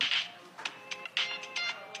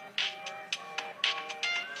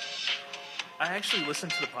I actually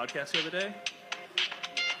listened to the podcast the other day.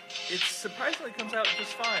 It surprisingly comes out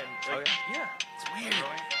just fine. Like, yeah, it's weird.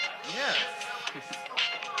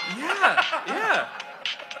 Yeah. Yeah.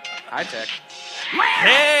 High tech.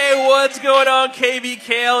 Hey, what's going on,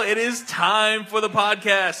 KVKL? It is time for the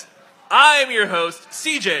podcast. I am your host,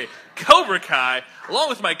 CJ Cobra Kai, along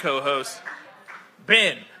with my co-host,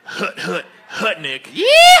 Ben Hutnick.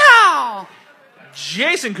 Yeehaw!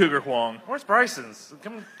 Jason Cougar Huang. Where's Bryson's?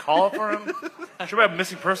 Come call up for him. Should we have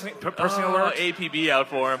missing person alert? APB out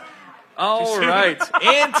for him. All right.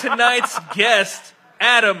 And tonight's guest,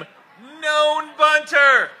 Adam Known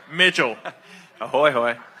Bunter Mitchell. Ahoy,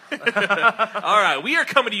 hoy. All right. We are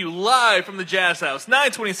coming to you live from the Jazz House,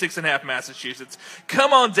 926 and a half Massachusetts.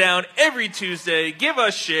 Come on down every Tuesday. Give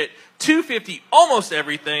us shit. $2.50, almost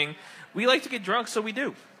everything. We like to get drunk, so we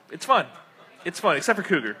do. It's fun. It's fun, except for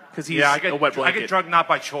Cougar, because he's a wet blanket. I get drunk not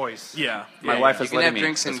by choice. Yeah. My wife has let me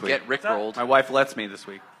drinks and get rickrolled. My wife lets me this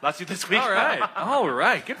week. Lets you this week? All right. All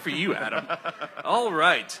right. Good for you, Adam. All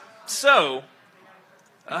right. So,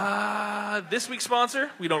 this week's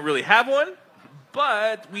sponsor, we don't really have one,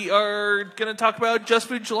 but we are going to talk about Just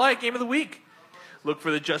Food July Game of the Week. Look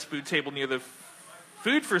for the Just Food table near the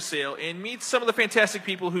food for sale and meet some of the fantastic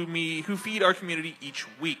people who feed our community each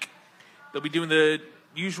week. They'll be doing the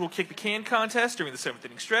usual kick the can contest during the 7th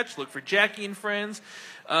inning stretch. Look for Jackie and friends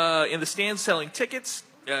in the stands selling tickets.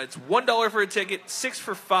 It's $1 for a ticket, $6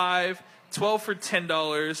 for $5, $12 for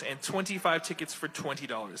 $10, and 25 tickets for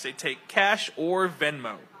 $20. They take cash or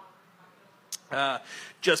Venmo.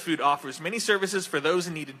 Just Food offers many services for those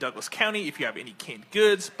in need in Douglas County. If you have any canned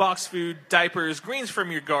goods, box food, diapers, greens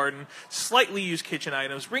from your garden, slightly used kitchen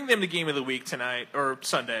items, bring them to Game of the Week tonight or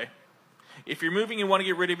Sunday. If you're moving and want to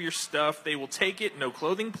get rid of your stuff, they will take it. No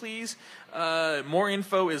clothing, please. More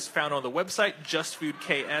info is found on the website,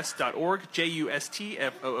 justfoodks.org,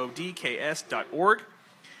 JUSTFOODKS.org.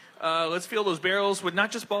 Let's fill those barrels with not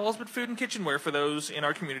just balls, but food and kitchenware for those in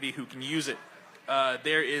our community who can use it.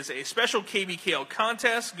 There is a special KBKL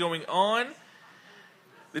contest going on.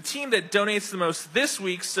 The team that donates the most this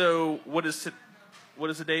week, so what is the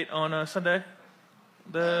date on Sunday?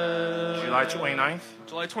 July 29th?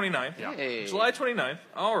 July 29th. Yeah. Hey. July 29th.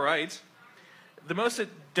 All right. The most that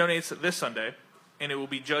donates this Sunday, and it will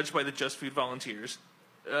be judged by the Just Food volunteers.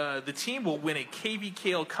 The team will win a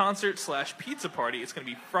KVKL concert/pizza party. It's going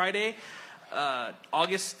to be Friday,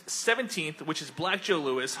 August 17th, which is Black Joe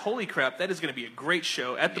Lewis. Holy crap, that is going to be a great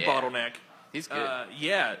show at the Bottleneck. He's good.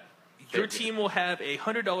 Yeah. Your team will have a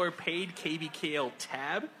 $100 paid KVKL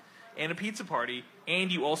tab and a pizza party,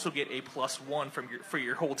 and you also get a +1 for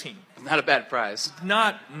your whole team. Not a bad prize.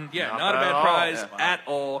 Not a bad prize at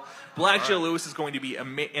all. Black Joe Lewis is going to be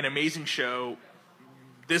an amazing show.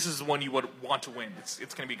 This is the one you would want to win. It's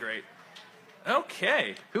going to be great.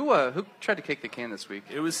 Okay. Who tried to kick the can this week?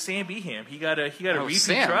 It was Sam Beham. He got a repeat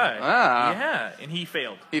Sam. try. Ah. Yeah, and he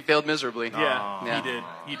failed. He failed miserably. Yeah,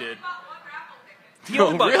 he did. He Oh,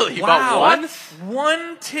 only bought, really? He wow, bought one?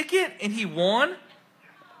 One ticket and he won?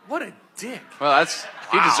 What a dick. Well,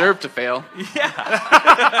 he deserved to fail. Yeah.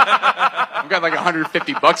 I've got like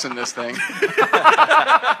 $150 in this thing.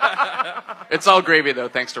 It's all gravy, though,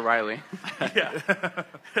 thanks to Riley. Yeah.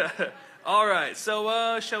 All right,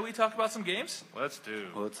 so shall we talk about some games? Let's do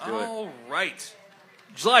it. All right.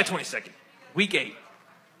 July 22nd, Week 8.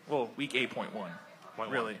 Well, Week 8.1,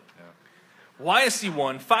 really. Yeah. YSC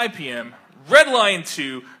 1, 5 p.m., Red Lion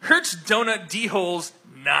 2, Hertz Donut D-Holes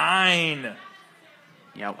 9.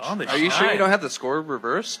 Ouch. Are you sure you don't have the score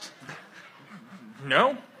reversed?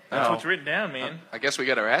 No. That's what's written down, man. I guess we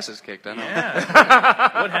got our asses kicked. I know.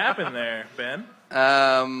 Yeah. What happened there, Ben?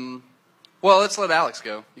 Well, let's let Alex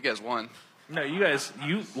go. You guys won. No, you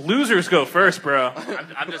losers go first, bro.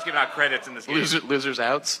 I'm just giving out credits in this game. Losers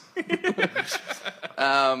outs.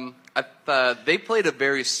 They played a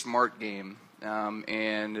very smart game,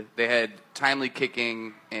 and they had timely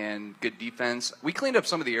kicking and good defense. We cleaned up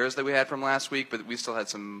some of the errors that we had from last week, but we still had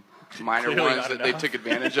some minor ones that they took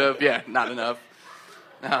advantage of. Yeah, not enough.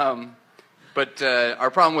 But our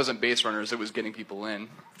problem wasn't base runners; it was getting people in.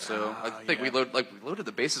 So I think we loaded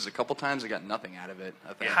the bases a couple times and got nothing out of it.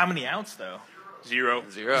 I think. How many outs though? Zero.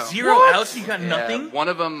 Zero outs? You got nothing? One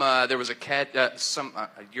of them, there was a cat.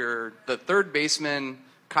 The third baseman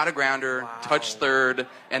caught a grounder, touched third,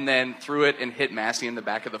 and then threw it and hit Massey in the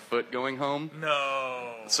back of the foot going home.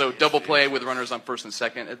 No. So double play with runners on first and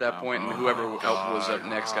second at that point, and whoever else was up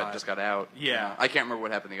next just got out. Yeah. I can't remember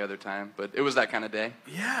what happened the other time, but it was that kind of day.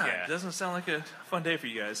 Yeah. It doesn't sound like a fun day for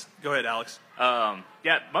you guys. Go ahead, Alex.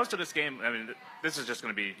 Most of this game, I mean, this is just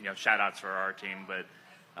going to be shout-outs for our team, but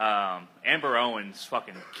Amber Owens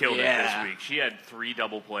fucking killed it this week. She had 3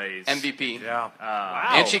 double plays. MVP. Yeah. Wow.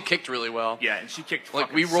 And she kicked really well. Yeah, and she kicked Like,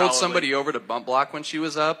 fucking we rolled solidly. somebody over to bump block when she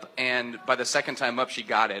was up, and by the second time up, she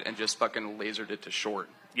got it and just fucking lasered it to short.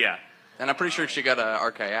 Yeah. And I'm pretty sure she got an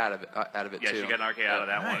RK out of it Yeah, too. she got an RK out of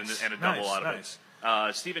that one and a double out of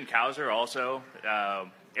it. Steven Kauser also.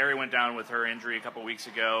 Ari went down with her injury a couple weeks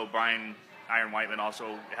ago. Brian Iron Whiteman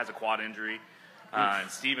also has a quad injury. And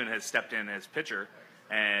Steven has stepped in as pitcher,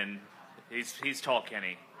 and he's tall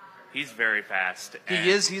Kenny. He's very fast. He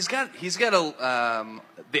is. He's got a.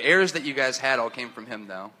 The errors that you guys had all came from him,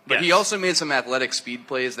 though. But Yes. he also made some athletic speed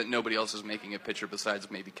plays that nobody else is making a pitcher besides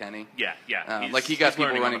maybe Kenny. Yeah. Like he got he's people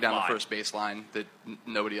learning on running the down the fly. first baseline that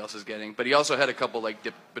nobody else is getting. But he also had a couple like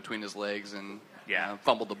dip between his legs and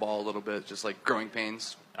fumbled the ball a little bit, just like growing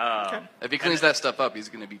pains. If he cleans that stuff up, he's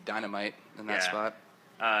going to be dynamite in that spot.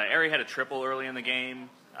 Ari had a triple early in the game.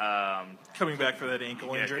 Coming back for that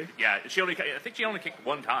ankle injury. Yeah, I think she only kicked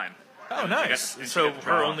 1 time. Oh, nice. And she So got the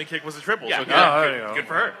her draw. only kick was a triple. Yeah, So there you go. good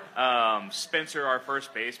for her. Spencer, our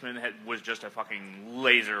first baseman, was just a fucking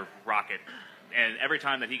laser rocket. And every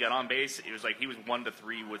time that he got on base, it was like he was 1 to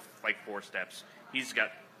 3 with like 4 steps. He's got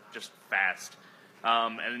just fast.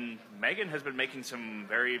 And Megan has been making some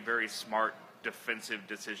very, very smart defensive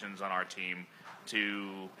decisions on our team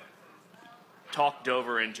to talk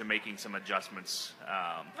Dover into making some adjustments.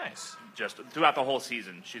 Nice. Just throughout the whole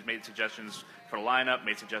season, she's made suggestions for the lineup,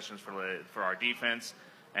 made suggestions for our defense,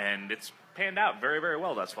 and it's panned out very, very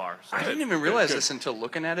well thus far. So I didn't even realize this until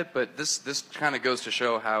looking at it, but this kind of goes to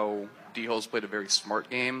show how D-Holes played a very smart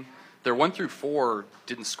game. Their 1 through 4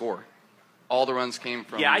 didn't score. All the runs came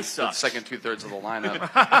from I the sucked. second 2/3 of the lineup.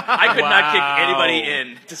 I could not kick anybody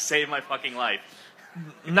in to save my fucking life.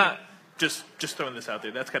 Not just throwing this out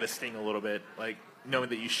there. That's got to sting a little bit, like knowing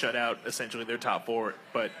that you shut out essentially their top 4,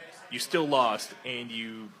 but you still lost and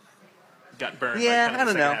you got burned. Yeah, by I kind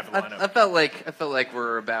of don't the know. second half of the lineup. I felt like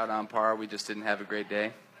we're about on par. We just didn't have a great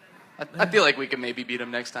day. I feel like we can maybe beat them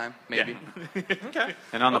next time. Maybe. Okay.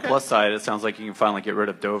 And on the plus side, it sounds like you can finally get rid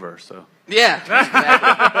of Dover. So Yeah.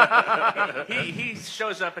 Exactly. He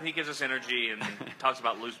shows up and he gives us energy and talks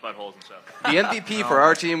about loose buttholes and stuff. The MVP for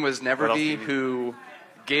our team was What else do Neverby, you need? who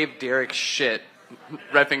gave Derek shit,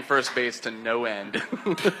 repping first base to no end.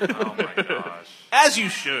 Oh my gosh. As you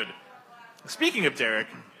should. Speaking of Derek,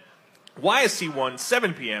 YSC 1,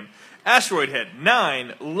 7 p.m. Asteroid Head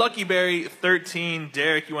 9, Lucky Berry 13.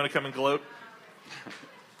 Derek, you want to come and gloat?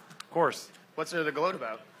 Of course. What's there to gloat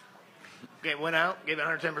about? Went out, gave it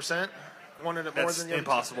 110%. Wanted it more That's than the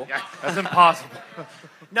impossible. Yeah. That's impossible.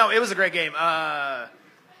 No, it was a great game.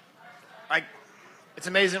 It's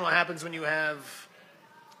amazing what happens when you have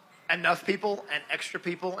enough people and extra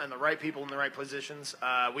people and the right people in the right positions.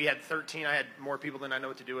 We had 13. I had more people than I know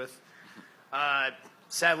what to do with.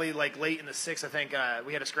 Sadly, like late in the 6th, I think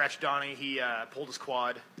we had to scratch Donnie. He pulled his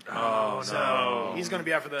quad. Oh, So he's going to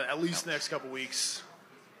be out for at least the next couple weeks.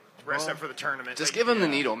 Rest up for the tournament. Just give him the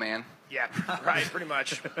needle, man. Yeah, right, pretty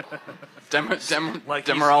much. Like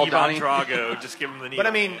Demerol Ivan Donnie. Drago, just give him the needle. But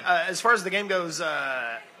I mean, as far as the game goes,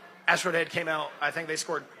 Asteroid Head came out. I think they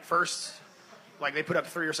scored first. Like they put up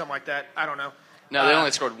 3 or something like that. I don't know. No, they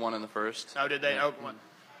only scored 1 in the first. Oh, did they? Oh, one.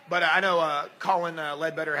 But I know Colin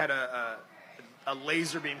Ledbetter had a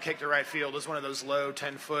laser beam kick to right field. It was one of those low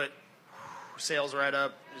 10-foot sails right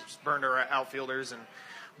up, just burned our outfielders.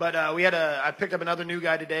 But I picked up another new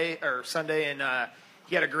guy today or Sunday, and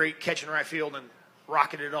he had a great catch in right field and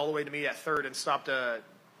rocketed it all the way to me at third and stopped. To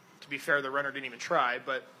be fair, the runner didn't even try,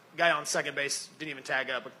 but guy on second base didn't even tag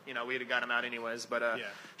up. You know, we would have got him out anyways. But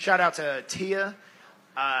shout out to Tia.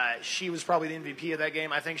 She was probably the MVP of that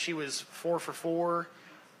game. I think she was 4 for 4.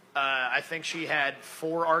 I think she had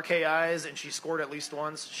 4 RKIs and she scored at least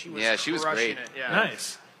once. She was great. crushing it. Yeah.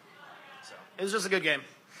 nice. So, it was just a good game.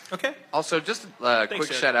 Okay. Also, just a quick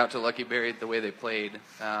Derek. shout out to Lucky Berry, the way they played.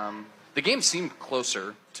 The game seemed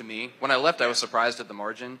closer to me. When I left, I was surprised at the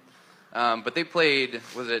margin. But they played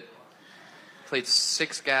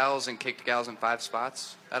 6 gals and kicked gals in 5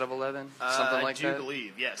 spots out of 11, something like I do that.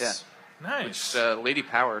 believe, yes. Yeah. Nice. Lady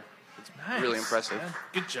Power. Nice. really impressive. Yeah.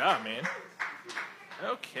 Good job, man.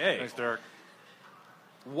 Okay. Thanks, Derek.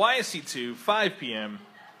 YSC 2, 5 p.m.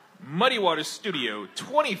 Muddy Waters Studio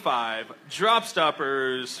 25, Drop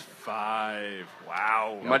Stoppers 5.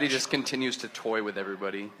 Wow. Muddy just continues to toy with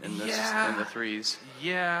everybody in this Yeah. in the threes.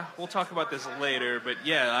 Yeah, we'll talk about this later, but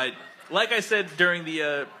yeah, like I said during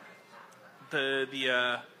the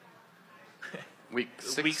Week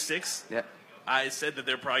 6. week 6, Yeah. I said that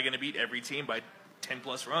they're probably going to beat every team by 10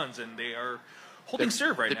 plus runs, and they are holding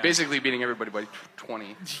serve right They're now. basically beating everybody by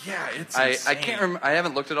 20. Yeah, it's I insane. can't remember. I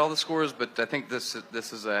haven't looked at all the scores, but I think this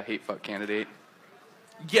is a hate fuck candidate.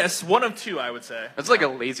 Yes, one of two, I would say. It's like a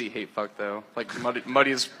lazy hate fuck though. Like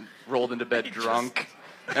Muddy's rolled into bed drunk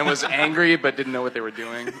and was angry but didn't know what they were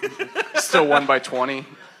doing. Still won by 20.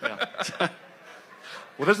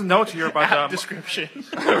 Well, there's a note here about description.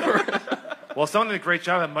 Well, someone did a great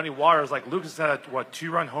job at Muddy Waters. Like Lucas had a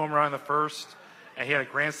 2-run home run in the first, and he had a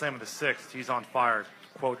grand slam in the sixth. He's on fire.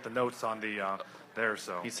 Quote the notes on the there.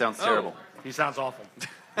 So He sounds terrible. he sounds awful.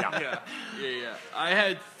 Yeah.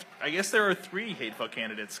 I guess there are 3 hate fuck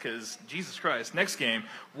candidates because Jesus Christ. Next game,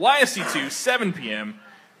 YSC 2, 7 p.m.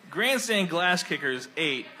 Grandstand Glass Kickers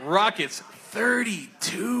 8, Rockets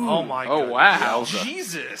 32. Oh my Oh god. wow.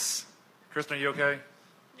 Jesus. Kristen, are you okay?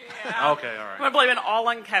 Yeah. Okay, all I'm right. going to blame it all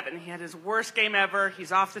on Kevin. He had his worst game ever.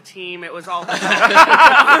 He's off the team. It was all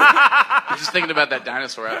I'm just thinking about that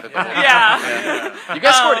dinosaur outfit. Yeah. You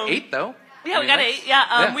guys scored 8 though. Yeah, we got 8.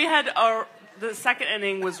 Yeah, we had the second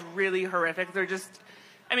inning was really horrific. They're just,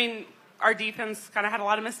 I mean, our defense kind of had a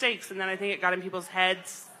lot of mistakes, and then I think it got in people's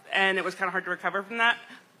heads, and it was kind of hard to recover from that.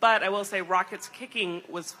 But I will say Rockets kicking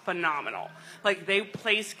was phenomenal. Like, they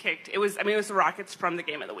place kicked. It was the Rockets from the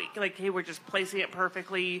game of the week. Like, they were just placing it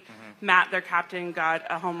perfectly. Mm-hmm. Matt, their captain, got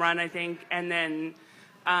a home run, I think. And then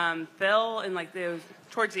Phil, and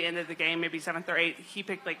towards the end of the game, maybe 7th or 8th, he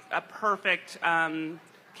picked, like, a perfect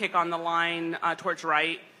kick on the line towards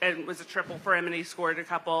right. And it was a triple for him, and he scored a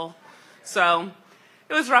couple. So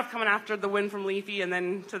it was rough coming after the win from Leafy and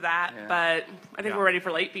then to that, but I think we're ready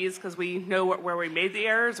for late fees because we know where we made the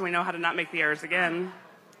errors and we know how to not make the errors again.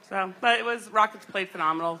 So, but Rockets played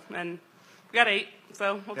phenomenal and we got 8,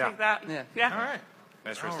 so we'll take that. Yeah. All right.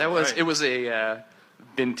 Nice It was a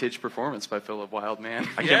vintage performance by Phil of Wild Man.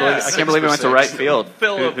 I can't believe he went to right field.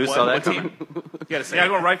 Phil, Who saw that? team? You got to say Yeah, I it.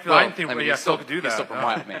 go right field. I didn't think he's Phil could do that. He's still from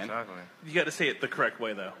Wild Man. Exactly. You got to say it the correct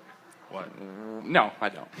way, though. What? No, I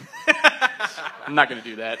don't. I'm not going to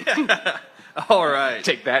do that. All right.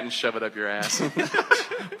 Take that and shove it up your ass.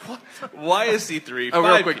 YSC 3. Oh,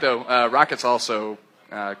 real quick though, Rockets also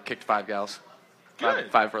kicked 5 gals.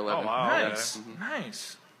 Good. 5 for 11. Oh, wow. Nice.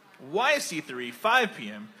 Nice. YSC 3, 5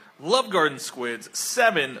 p.m. Love Garden Squids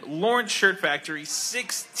 7, Lawrence Shirt Factory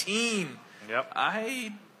 16. Yep.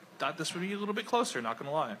 I thought this would be a little bit closer, not going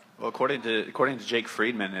to lie. Well, according to Jake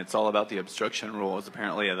Friedman, it's all about the obstruction rules.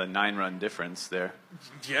 Apparently, the 9-run difference there.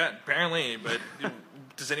 Yeah, apparently, but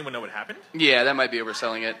does anyone know what happened? Yeah, that might be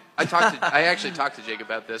overselling it. I actually talked to Jake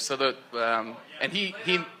about this. So and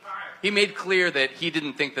he made clear that he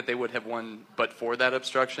didn't think that they would have won but for that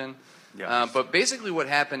obstruction. Yeah. But basically what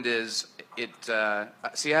happened is I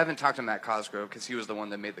haven't talked to Matt Cosgrove because he was the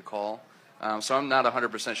one that made the call. So I'm not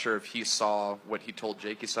 100% sure if he saw what he told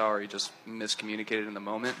Jake he saw or he just miscommunicated in the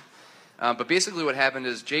moment. But basically what happened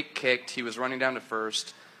is Jake kicked. He was running down to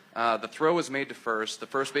first. The throw was made to first. The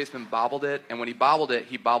first baseman bobbled it. And when he bobbled it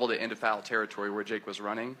into foul territory where Jake was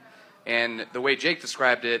running. And the way Jake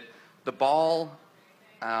described it, the ball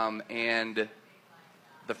and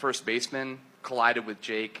the first baseman collided with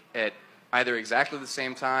Jake at either exactly the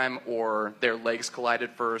same time or their legs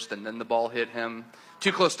collided first and then the ball hit him.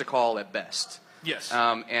 Too close to call at best. Yes.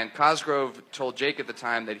 And Cosgrove told Jake at the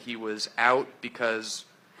time that he was out because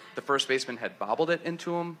the first baseman had bobbled it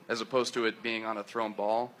into him as opposed to it being on a thrown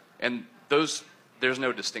ball. And there's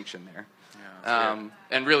no distinction there. Yeah,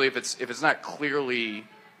 and really, if it's not clearly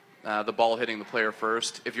the ball hitting the player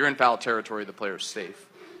first, if you're in foul territory, the player's safe.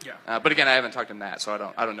 Yeah. But again, I haven't talked to Matt,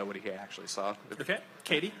 so I don't know what he actually saw. Okay.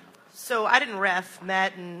 Katie? So I didn't ref.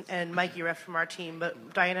 Matt and Mikey ref from our team,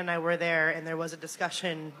 but Diana and I were there, and there was a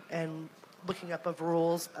discussion and looking up of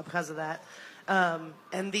rules because of that.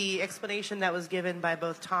 And the explanation that was given by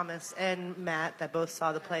both Thomas and Matt, that both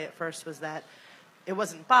saw the play at first, was that it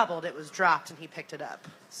wasn't bobbled, it was dropped, and he picked it up.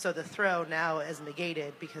 So the throw now is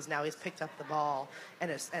negated because now he's picked up the ball and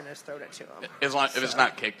has thrown it to him. If it's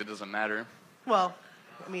not kicked, it doesn't matter. Well,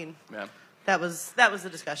 I mean, Yeah. that was the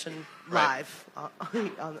discussion live on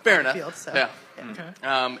Fair the enough. field. So. Yeah.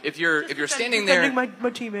 Okay. If you're standing there, Defending my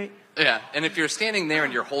teammate. yeah, and if you're standing there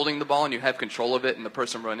and you're holding the ball and you have control of it, and the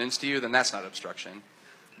person runs into you, then that's not obstruction.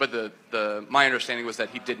 But my understanding was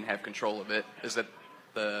that he didn't have control of it. Is that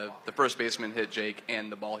the first baseman hit Jake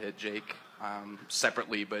and the ball hit Jake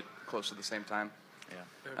separately, but close at the same time.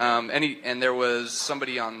 Yeah. And there was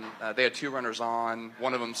somebody on. They had 2 runners on.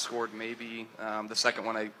 One of them scored maybe. The second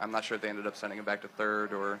one, I'm not sure if they ended up sending him back to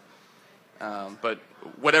third or. But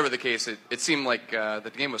whatever the case, it seemed like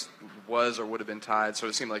the game was or would have been tied. So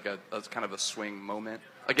it seemed like a kind of a swing moment.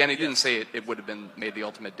 Again, he didn't say it would have made the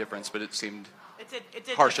ultimate difference, but it seemed It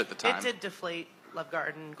did harsh at the time. It did deflate Love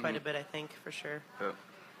Garden quite a bit, I think, for sure. Okay.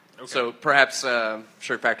 So perhaps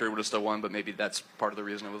Shirt Factory would have still won, but maybe that's part of the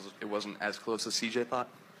reason it wasn't as close as CJ thought.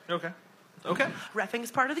 Okay. Reffing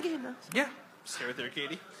is part of the game, though. Yeah. Stay right there,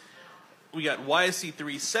 Katie. We got YSC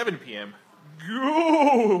 3, 7 p.m.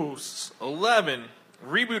 Ghosts 11.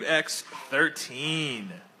 Reboot X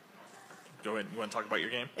 13. Go ahead. You want to talk about your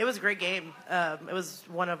game? It was a great game. It was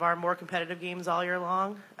one of our more competitive games all year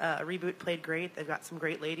long. Reboot played great. They've got some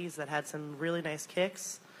great ladies that had some really nice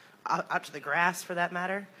kicks, out to the grass for that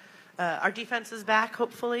matter. Our defense is back,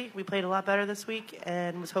 hopefully. We played a lot better this week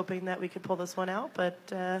and was hoping that we could pull this one out, but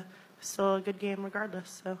still a good game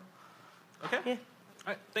regardless. So, Okay. yeah. All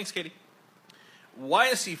right. Thanks, Katie.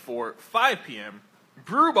 YSC 4, 5 p.m.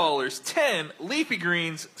 Brew Ballers 10. Leafy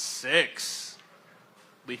Greens 6.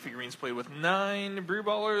 Leafy Greens played with 9. Brew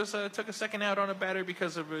Ballers took a second out on a batter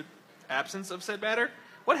because of an absence of said batter.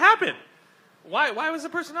 What happened? Why was the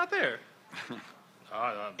person not there?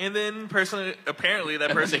 And then apparently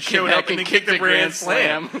that person showed up and then kicked the grand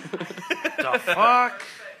slam. The fuck?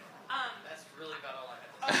 That's really about all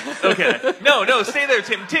I have to say. Okay. No, stay there,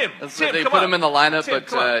 Tim. Tim, They come put on. him in the lineup, Tim,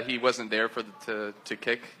 come but on. he wasn't there to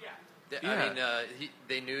kick. I mean,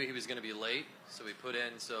 they knew he was going to be late, so we put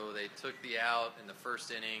in. So they took the out in the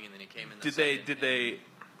first inning, and then he came in. Did they?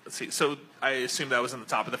 Let's see. So I assume that was in the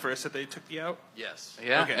top of the first that they took you out. Yes.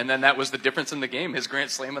 Yeah, Okay. and then that was the difference in the game. His grand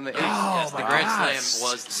slam in the eighth. Yes, the grand slam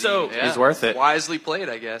was the So- Yeah. He's worth it. Wisely played,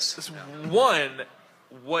 I guess. One,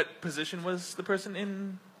 what position was the person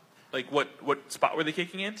in? Like what spot were they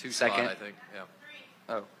kicking in? two Second. spot, I think. Yeah.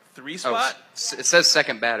 Oh, 3 oh, spot. it says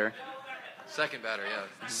second batter. Second batter,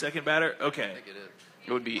 yeah. Second batter. I Okay. think it is.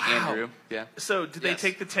 It would be Andrew. Yeah. So did they Yes.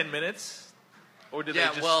 take the 10 minutes, or did Yeah,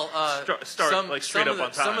 they just well, start some, like straight some up of on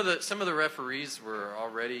the, time? some of the referees were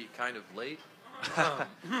already kind of late.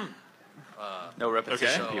 No repetition,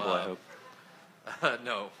 Okay. So, people, I hope.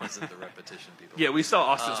 No, it wasn't the repetition people. Yeah, we saw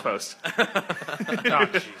Austin's post. Oh,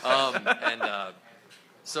 jeez. And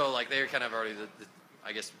so like they were kind of already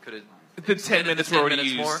I guess could have The 10 minutes were already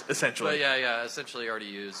used, more, essentially. But yeah, essentially already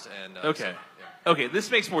used. And Okay. so, yeah. Okay, this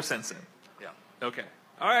makes more sense then. Yeah. Okay.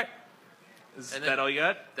 All right. Is And that then- all you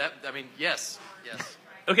got? Yes.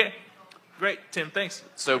 Okay. Great, Tim. Thanks.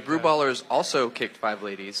 So Brew Ballers also kicked 5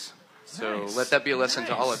 ladies. So Nice. let that be a lesson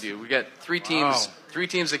to all of you. We got 3 teams, Wow. 3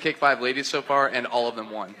 teams that kicked 5 ladies so far, and all of them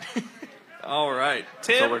won. All right,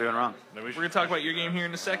 Tim. That's what we're doing wrong. We're going to talk about your game here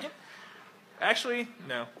in a second. Actually,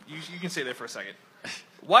 no. You can stay there for a second.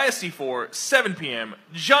 YSC 4, 7 p.m.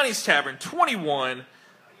 Johnny's Tavern, 21.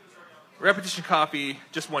 Repetition Coffee,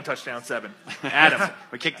 just 1 touchdown, 7. Adam.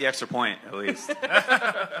 We kicked the extra point, at least.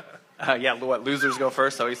 Yeah, what, losers go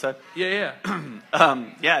first, so he said? Yeah.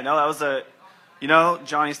 Yeah, no, that was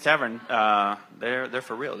Johnny's Tavern, they're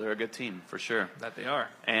for real. They're a good team, for sure. That they are.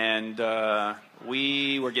 And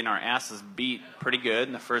we were getting our asses beat pretty good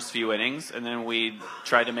in the first few innings, and then we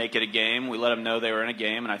tried to make it a game. We let them know they were in a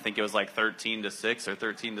game, and I think it was like 13-6 or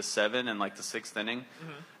 13-7 in like the 6th inning.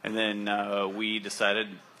 Mm-hmm. And then we decided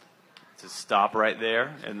to stop right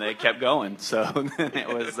there, and they kept going. So then it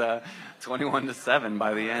was 21-7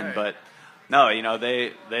 by the end. Right. But no,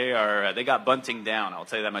 they got bunting down. I'll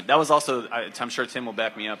tell you that much. That was also, I'm sure Tim will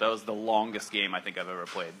back me up. That was the longest game I think I've ever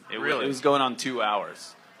played. It was going on 2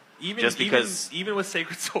 hours. Even with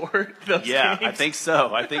Sacred Sword, those Yeah, games? I think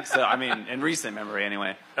so. I mean, in recent memory, anyway.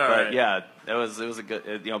 All but right. yeah, it was a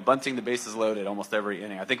good. Bunting the bases loaded almost every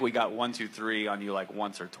inning. I think we got 1, 2, 3 on you like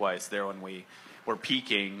once or twice there when we were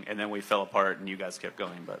peaking, and then we fell apart, and you guys kept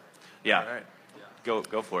going. But yeah, All right.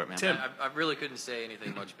 go for it, man. Tim. I really couldn't say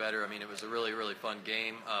anything much better. I mean, it was a really, really fun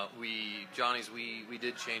game. We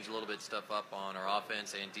did change a little bit stuff up on our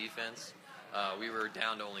offense and defense. We were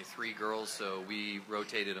down to only 3 girls, so we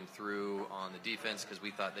rotated them through on the defense because we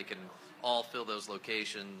thought they can all fill those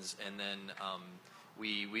locations. And then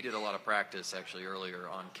we did a lot of practice actually earlier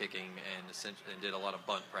on kicking and did a lot of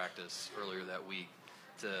bunt practice earlier that week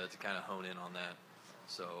to kind of hone in on that.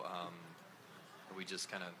 So we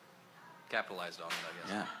just kind of capitalized on it, I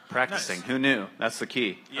guess. Yeah, practicing. Nice. Who knew? That's the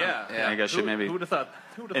key. Yeah. I guess should maybe. Who would have thought?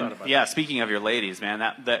 Who would have thought about Yeah, speaking of your ladies, man,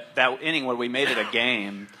 that inning where we made it a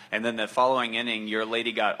game, and then the following inning, your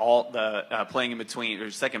lady got all the playing in between,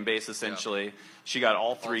 or second base essentially. She got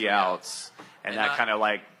all 3 3 outs, and that not- kind of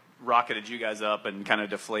like rocketed you guys up and kind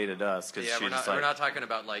of deflated us because Yeah, she we're just not talking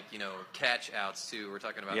about catch outs too. We're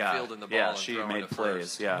talking about fielding the ball and she throwing made it plays.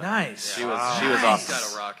 first. Yeah, Nice. She was She's awesome.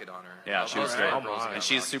 got a rocket on her. Yeah, she was Most great, of our girls have and got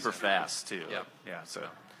she's rockets super in her. fast too. Yep. Yeah, so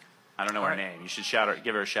I don't know her name. You should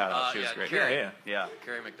give her a shout out. She was great. Carrie. Yeah.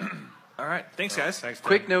 Carrie McDonald. All right. Thanks, guys. Thanks, Tim.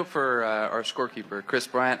 Quick note for our scorekeeper, Chris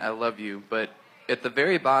Bryant. I love you, but at the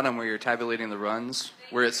very bottom where you're tabulating the runs,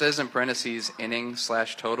 where it says in parentheses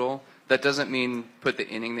inning/total, that doesn't mean put the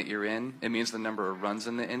inning that you're in. It means the number of runs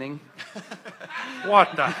in the inning.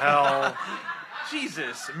 What the hell?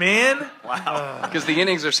 Jesus, man. Wow. Because the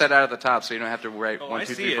innings are set out at the top, so you don't have to write 1,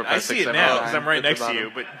 2, 3, 4, 5, 6, 7, 8, 9. I see it now because I'm right at the next to bottom.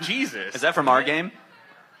 you. But Jesus, Is that from our game?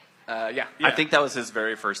 Yeah. I think that was his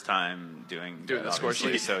very first time doing the score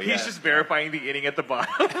obviously, sheet. So yeah. he's just verifying the inning at the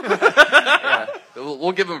bottom. Yeah.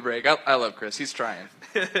 We'll give him a break. I love Chris. He's trying.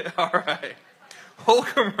 All right.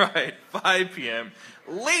 Holcomb Ride, 5 p.m.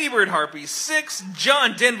 Ladybird Harpies, 6.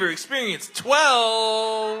 John Denver Experience,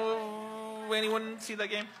 12. Anyone see that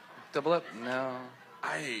game? Double up? No.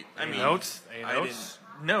 I Any mean, notes? Any I notes?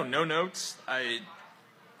 didn't. No notes. I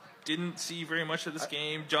didn't see very much of this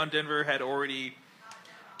game. John Denver had already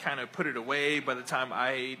kind of put it away by the time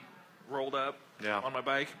I rolled up on my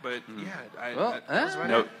bike. But that was right.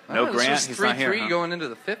 No This Grant. was He's 3-3 not here. Huh? going into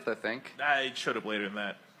the 5th, I think. I showed up later than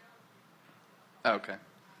that. Oh, okay.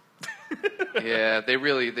 Yeah,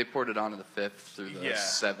 they poured it on to the 5th through the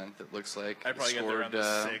 7th, it looks like. I probably got there around the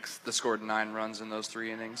 6th. They scored 9 runs in those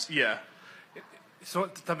 3 innings. Yeah. So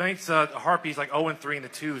tonight's Harpies like 0-3 in the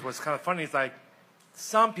twos. What's kind of funny is like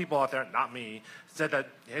some people out there, not me, said that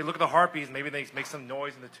hey, look at the Harpies. Maybe they make some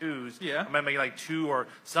noise in the twos. Yeah. I might make like 2, or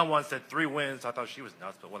someone said 3 wins. I thought she was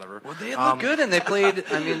nuts, but whatever. Well, they look good, and they played.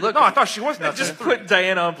 I mean, look. No, I thought she was nuts. Just put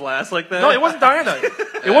Diana on blast like that. No, it wasn't Diana.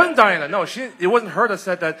 It wasn't Diana. No, it wasn't her that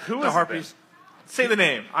said that. Who the was it Harpies? Say the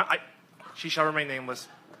name. She shall remain nameless.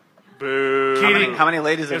 Boo. How many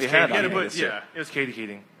ladies have you had? Katie. On here this year? It was Katie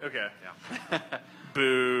Keating. Okay. Yeah.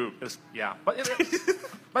 Boo. It was, yeah, but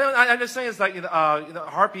I'm just saying it's like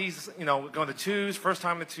Harpies, going to twos, first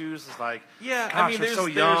time in the twos is like Yeah, gosh, I mean, they're there's, so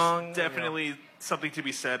young. there's definitely something to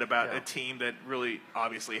be said about Yeah. a team that really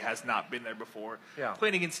obviously has not been there before. Yeah.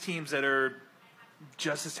 Playing against teams that are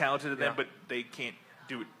just as talented as them, Yeah. but they can't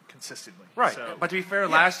do it consistently. Right, So, but to be fair,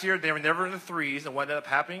 last year they were never in the threes, and what ended up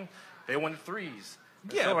happening, they won the threes.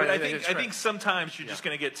 yeah, So but I they think sometimes you're just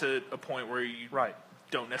going to get to a point where you Right.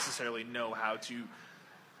 don't necessarily know how to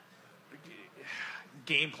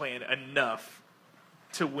game plan enough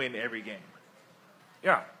to win every game.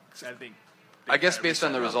 Yeah. 'Cause I think. I guess based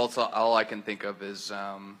on the results, all I can think of is,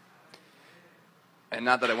 and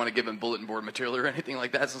not that I want to give him bulletin board material or anything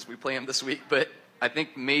like that since we play him this week, but I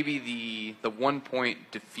think maybe the 1-point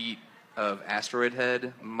defeat of Asteroid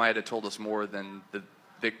Head might have told us more than the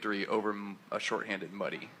victory over a shorthanded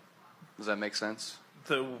Muddy. Does that make sense?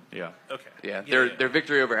 Yeah. Okay. Yeah, their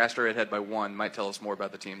victory over Asteroid Head by 1 might tell us more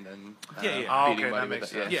about the team than Oh, beating okay, Muddy that with makes it.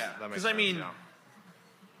 sense. Yeah, That makes because I sense, mean, yeah.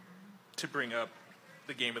 to bring up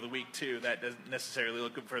the game of the week too, that doesn't necessarily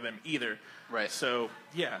look good for them either. Right. So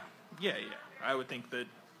yeah. I would think that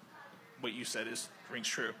what you said rings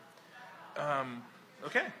true.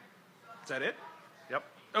 Okay, is that it? Yep.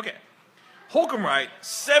 Okay. Holcomb Wright,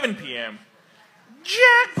 7 p.m.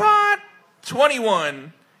 Jackpot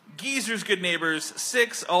 21. Geezer's Good Neighbors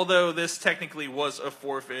 6. Although this technically was a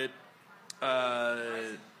forfeit.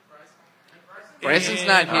 Bryson's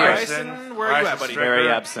not here. Bryson, where are you at, buddy? Very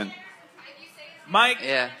absent. Mike.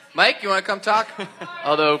 Yeah, Mike, you want to come talk?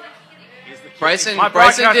 Although Bryson My did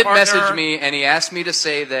broadcast message partner. me, and he asked me to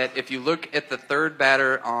say that if you look at the third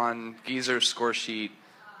batter on Geezer's score sheet,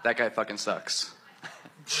 that guy fucking sucks.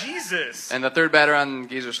 Jesus. And the third batter on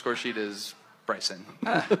Geezer's score sheet is Bryson.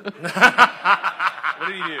 What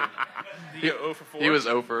did he do? Did he go 0 for 4? He was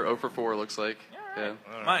 0 for 4, looks like. Yeah.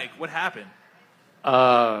 Mike, what happened?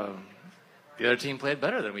 The other team played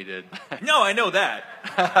better than we did. No, I know that.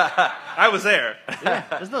 I was there.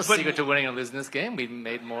 There's no secret to winning or losing this game. We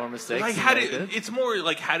made more mistakes. Like, than they did. it's more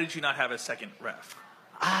like, how did you not have a second ref?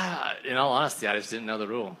 In all honesty, I just didn't know the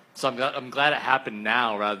rule. So I'm glad it happened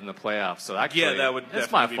now rather than the playoffs. So actually, Yeah, that would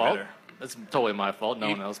it's my definitely be fault. better. It's totally my fault.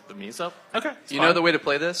 No one else but me. So Okay. You know the way to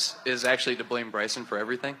play this is actually to blame Bryson for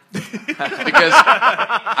everything, because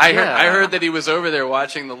I heard that he was over there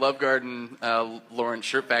watching the Love Garden Lawrence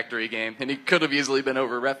Shirt Factory game, and he could have easily been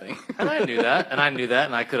over reffing. And I knew that,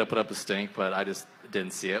 and I could have put up a stink, but I just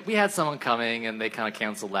didn't see it. We had someone coming, and they kind of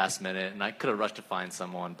canceled last minute, and I could have rushed to find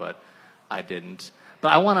someone, but I didn't. But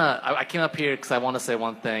I came up here because I want to say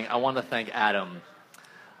one thing. I want to thank Adam.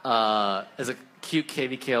 As a cute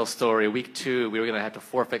KVKL story, week 2, we were going to have to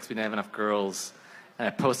forfeit because we didn't have enough girls. And I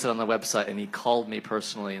posted on the website, and he called me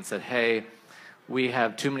personally and said, hey, we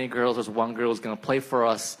have too many girls. There's one girl who's going to play for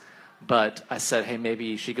us. But I said, hey,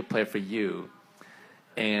 maybe she could play for you.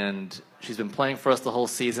 And she's been playing for us the whole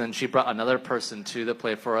season. She brought another person, too, that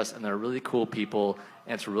played for us, and they're really cool people.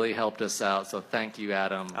 And it's really helped us out. So thank you,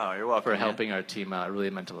 Adam, Oh, you're welcome, for man. helping our team out. It really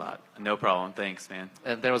meant a lot. No problem. Thanks, man.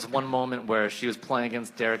 And there was one moment where she was playing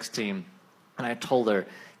against Derek's team, And I told her,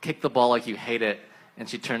 kick the ball like you hate it. And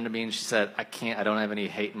she turned to me and she said, I can't. I don't have any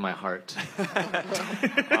hate in my heart.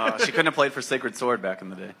 She couldn't have played for Sacred Sword back in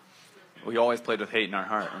the day. We always played with hate in our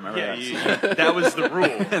heart. Remember that? That was the rule.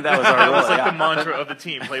 That was our That rule. was like yeah. the mantra of the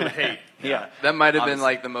team: play with hate. Yeah. That might have been Honestly.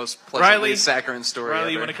 like the most pleasantly Riley? saccharine story Riley,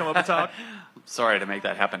 ever. you want to come up and talk? Sorry to make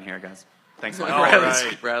that happen here, guys. Thanks, Mike. All Riley's,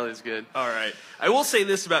 right. Riley's good. All right. I will say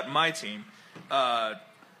this about my team: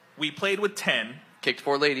 we played with 10, Kicked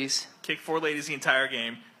 4 ladies. kicked 4 ladies the entire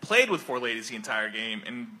game, played with 4 ladies the entire game,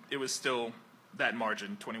 and it was still that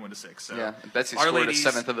margin, 21-6. So Yeah, Betsy our scored ladies,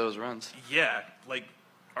 a 7th of those runs. Yeah, like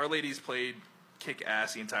our ladies played kick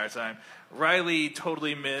ass the entire time. Riley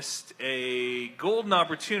totally missed a golden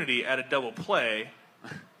opportunity at a double play,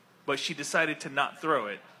 but she decided to not throw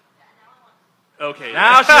it. Okay.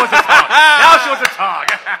 Now she wants to talk. Now she wants to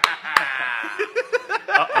talk.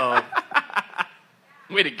 Uh-oh.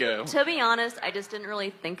 Way to go. To be honest, I just didn't really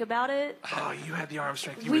think about it. Oh, you had the arm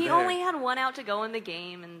strength. You We were there. only had one out to go in the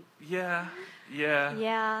game, and Yeah.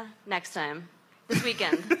 yeah, next time, this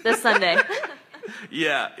weekend, this Sunday.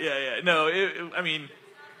 Yeah. No, I mean,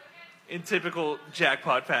 in typical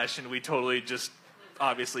jackpot fashion, we totally just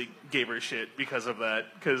obviously gave her shit because of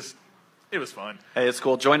that, because it was fun. Hey, it's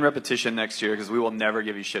cool. Join repetition next year because we will never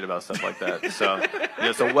give you shit about stuff like that. So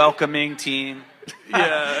it's a welcoming team.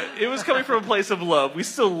 Yeah, it was coming from a place of love. We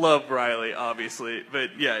still love Riley, obviously,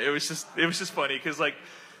 but yeah, it was just funny because like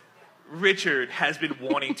Richard has been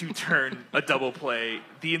wanting to turn a double play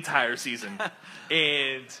the entire season,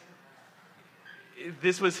 and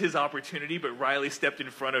this was his opportunity, but Riley stepped in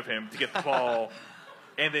front of him to get the ball,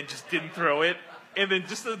 and then just didn't throw it. And then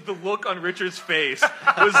just the look on Richard's face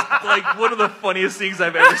was like one of the funniest things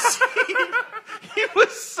I've ever seen. He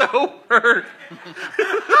was so hurt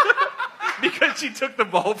because she took the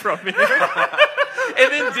ball from him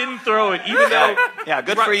and then didn't throw it, even though. Yeah,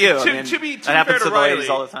 good for you. To be that fair happens to to the Riley, ladies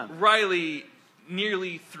all the time. Riley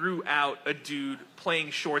nearly threw out a dude playing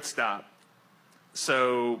shortstop.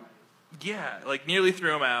 So, yeah, like nearly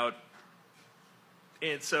threw him out.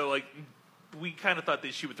 And so, like, we kind of thought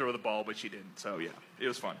that she would throw the ball, but she didn't. So, yeah, it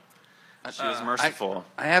was fun. She was merciful.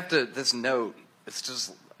 I have to, this note, it's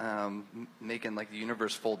just making like the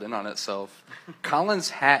universe fold in on itself. Colin's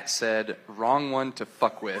hat said, wrong one to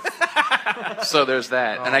fuck with. So there's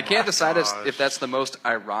that. And I can't decide if that's the most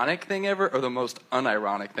ironic thing ever or the most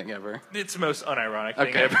unironic thing ever. It's the most unironic thing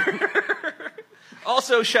Okay. ever.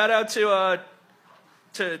 Also, shout out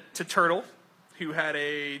to Turtle, who had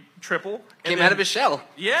a triple. Came out of his shell.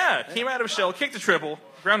 Yeah, came out of his shell, kicked a triple,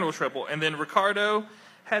 ground rule triple, and then Ricardo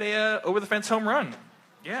had a over the fence home run.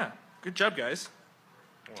 Yeah, good job, guys.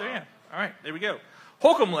 So yeah, all right, there we go.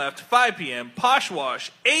 Holcomb left 5 p.m.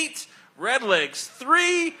 Poshwash 8, Redlegs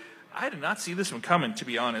 3. I did not see this one coming, to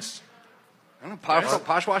be honest. I don't know,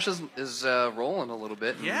 Poshwash is rolling a little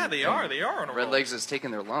bit. Yeah, they are. They are on a roll. Redlegs is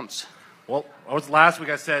taking their lumps. Well, it was last week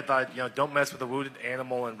I said that don't mess with a wounded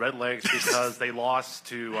animal and red legs because they lost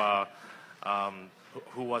to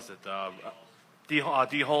who was it?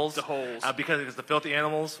 D-holes. The holes. Because it was the filthy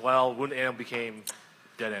animals. Well, wounded animal became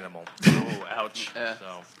dead animal. Oh, ouch.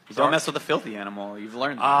 So Don't mess with a filthy animal. You've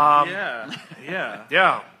learned Yeah.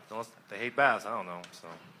 yeah. They hate bass. I don't know. So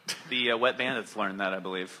The Wet Bandits learned that, I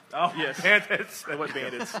believe. Oh yes, bandits. What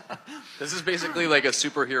bandits? This is basically like a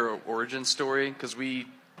superhero origin story because we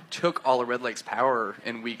took all of Redleg's power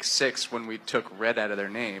in week 6 when we took red out of their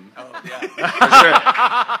name. Oh,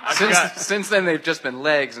 yeah. For sure. Since then, they've just been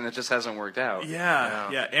legs, and it just hasn't worked out.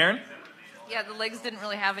 Yeah. Aaron? Yeah, the legs didn't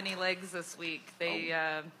really have any legs this week. They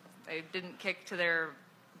didn't kick to their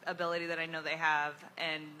ability that I know they have,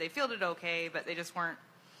 and they fielded okay, but they just weren't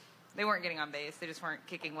getting on base. They just weren't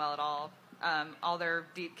kicking well at all. All their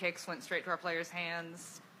deep kicks went straight to our players'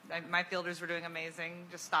 hands. My fielders were doing amazing,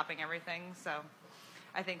 just stopping everything. So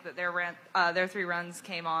I think that their 3 runs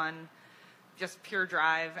came on just pure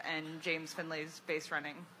drive and James Finley's base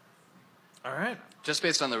running. All right. Just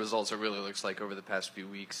based on the results, it really looks like over the past few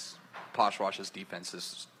weeks, Poshwash's defense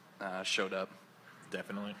has showed up.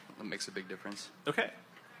 Definitely. It makes a big difference. Okay.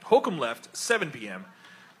 Holcomb left 7 p.m.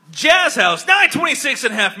 Jazz House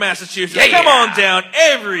 926.5 Massachusetts. Yeah. Come on down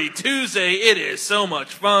every Tuesday. It is so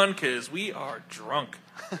much fun because we are drunk.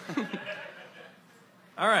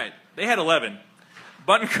 All right. They had 11.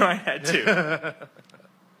 Button Grind had 2.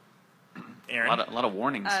 Aaron? A lot of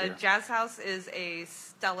warnings here. Jazz House is a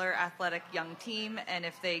stellar athletic young team, and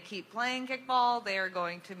if they keep playing kickball, they are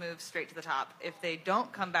going to move straight to the top. If they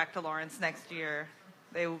don't come back to Lawrence next year,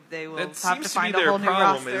 They will That have seems to to find be a their whole new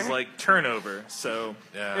problem roster. is like turnover. So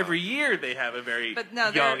every year they have a very But no,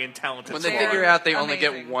 young and talented When they squad. figure out they only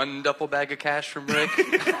get one duffel bag of cash from Rick, they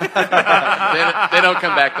don't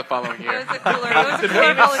come back the following year. It was a cooler, The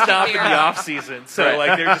payments stop in the off season, so Right.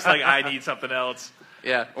 like they're just like, I need something else.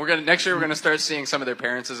 Yeah, next year we're gonna start seeing some of their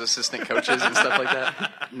parents as assistant coaches and stuff like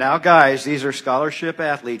that. Now, guys, these are scholarship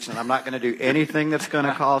athletes, and I'm not going to do anything that's going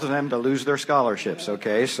to cause them to lose their scholarships,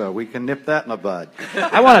 okay? So we can nip that in the bud.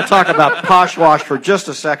 I want to talk about Poshwash for just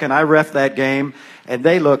a second. I reffed that game, and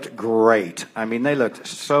they looked great. I mean, they looked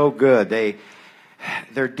so good.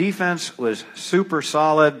 Their defense was super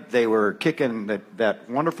solid. They were kicking that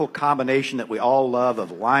wonderful combination that we all love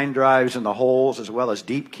of line drives in the holes as well as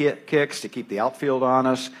deep kicks to keep the outfield on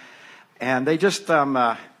us. And they just,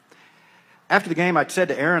 after the game, I said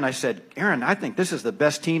to Aaron, Aaron, I think this is the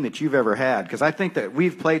best team that you've ever had because I think that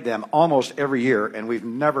we've played them almost every year and we've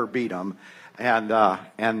never beat them.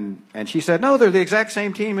 And she said, no, they're the exact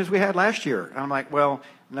same team as we had last year. And I'm like, well,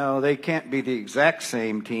 no, they can't be the exact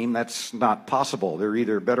same team. That's not possible. They're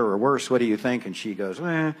either better or worse. What do you think? And she goes,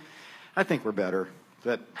 I think we're better.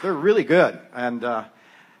 But they're really good. And a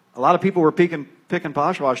lot of people were picking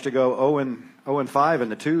Poshwash to go 0-5 in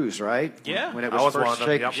the twos, right? Yeah. When it I was was one first of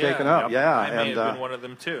them. Yep. shaken up. Yep. Yeah. I may and, have been one of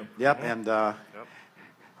them too. Yep. And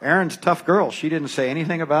Erin's a tough girl. She didn't say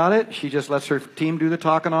anything about it. She just lets her team do the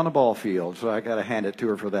talking on the ball field. So I got to hand it to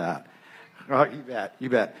her for that. Oh, you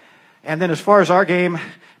bet. And then as far as our game,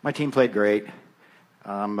 my team played great.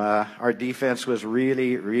 Our defense was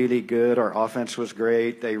really, really good. Our offense was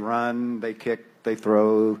great. They run, they kick, they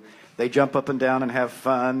throw, they jump up and down and have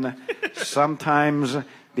fun. Sometimes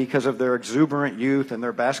because of their exuberant youth and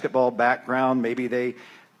their basketball background, maybe they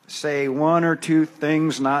say one or two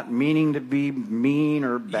things not meaning to be mean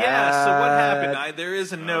or bad. Yeah, so what happened? There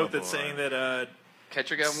is a note that's saying that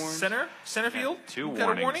Catcher got warned. Center field? Two got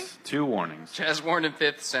warnings. a warning? Two warnings. Jazz warned in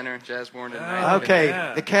fifth, center. Jazz warned in ninth. Okay,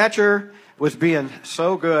 Yeah. the catcher was being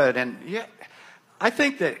so good. And yeah, I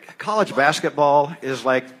think that college basketball is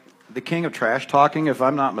like the king of trash talking, if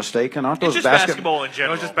I'm not mistaken. Aren't It's those just basketball in It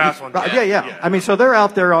general. was just basketball. Yeah. I mean, so they're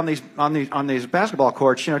out there on these basketball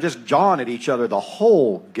courts, just jawing at each other the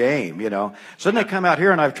whole game, So then they come out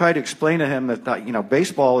here, and I've tried to explain to him that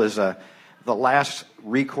baseball is the last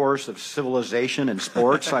recourse of civilization in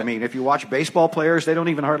sports. I mean, if you watch baseball players, they don't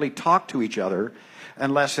even hardly talk to each other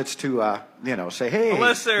unless it's to say, hey.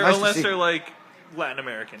 Unless they're nice to see-" they're like Latin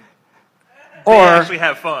American. Or They actually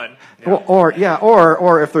have fun. Or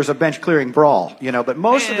if there's a bench clearing brawl, But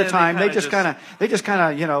most of the Yeah, time, they they just kind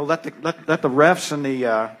of let the refs and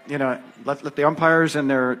the let the umpires and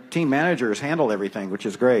their team managers handle everything, which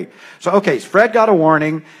is great. So Fred got a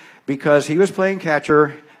warning because he was playing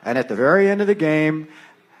catcher, and at the very end of the game,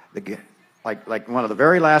 like one of the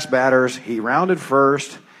very last batters, he rounded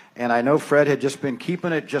first. And I know Fred had just been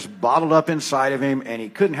keeping it just bottled up inside of him, and he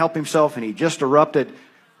couldn't help himself, and he just erupted,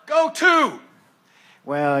 "Go two!"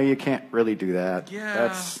 Well, you can't really do that. Yeah.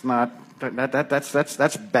 That's not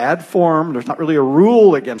that's bad form. There's not really a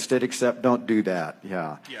rule against it, except don't do that.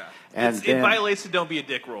 Yeah. Yeah. And it then violates the don't be a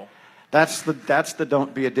dick rule. that's the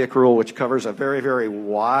don't be a dick rule, which covers a very, very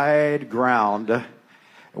wide ground,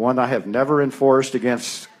 one I have never enforced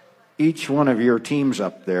against each one of your teams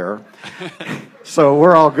up there. So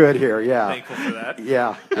we're all good here. Yeah. Thankful for that.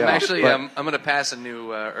 Yeah. I'm actually But- I'm going to pass a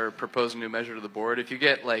new or propose a new measure to the board. If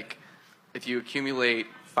you accumulate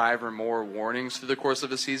 5 or more warnings through the course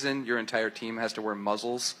of a season, your entire team has to wear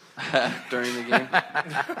muzzles during the game.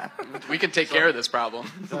 We can take care of this problem.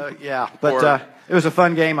 But it was a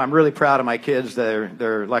fun game. I'm really proud of my kids.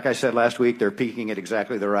 They're like I said last week, they're peaking at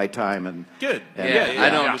exactly the right time. And Good. Yeah, I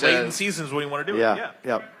don't, Late in seasons when you want to do it. Yeah.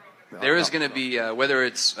 Yep. There is going to be, whether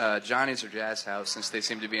it's Johnny's or Jazz House, since they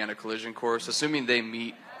seem to be on a collision course, assuming they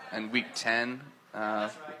meet in week 10,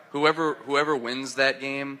 whoever wins that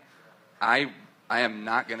game, I am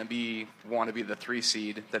not going to want to be the 3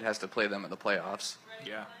 seed that has to play them in the playoffs.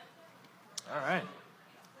 Yeah.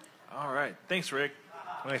 All right. Thanks, Rick.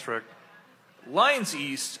 Lions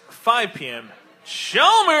East, 5 p.m.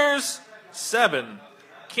 Chalmers, 7.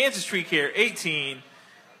 Kansas Tree Care, 18.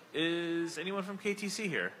 Is anyone from KTC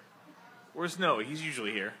here? Where's Noah? He's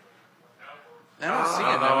usually here. I don't see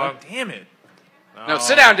it, Noah. Damn it. No,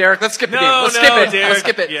 sit down, Derek. Let's skip the game. Let's skip it. Derek. Let's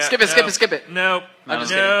skip it. Yeah, skip it. Nope. I'm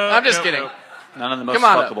just kidding. I'm just kidding. None of the most Come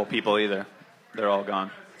on up. fuckable people either. They're all gone.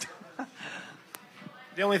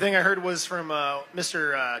 The only thing I heard was from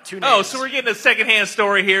Mr. Two Names. Oh, so we're getting a secondhand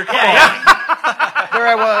story here. Come on. There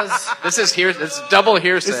I was. This is double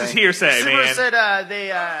hearsay. This is hearsay, Super man. said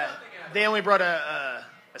they only brought a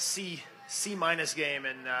C minus game,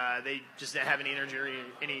 and they just didn't have any energy or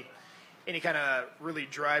any kind of really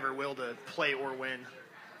drive or will to play or win,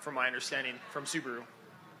 from my understanding from Subaru.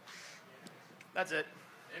 That's it.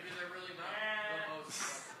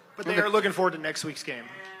 But they are looking forward to next week's game.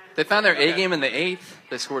 They found their A game in the 8th.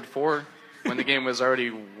 They scored 4 when the game was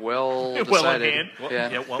already well decided. Well in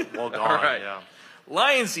hand. Yeah. Well gone. All right. Yeah.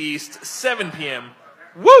 Lions East, 7 p.m.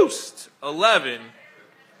 Woost, 11.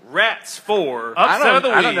 Rats, 4. Upset of the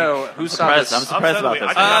week. I don't know who saw this. I'm surprised about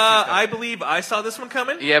this. I believe I saw this one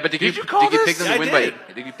coming. Yeah, but did you you call pick this? them to I win did.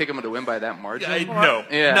 Did you pick them to win by that margin? No,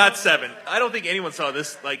 Yeah. not 7. I don't think anyone saw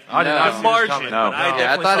this. Like I did not the see this margin, coming. but No. I Yeah, I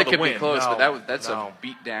definitely thought saw it the could win. be close, No. but that's No. a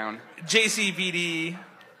beat down. JCVD,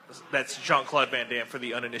 that's Jean-Claude Van Damme for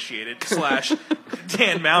the uninitiated, /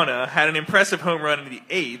 Dan Mauna had an impressive home run in the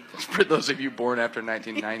 8th. For those of you born after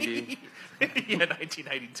 1990. Yeah,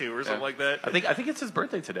 1992 or something like that. I think it's his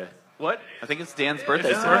birthday today. What? I think it's Dan's birthday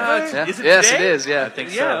Is it today. birthday? Yeah. Is it Yes, today? it is. Yeah. I think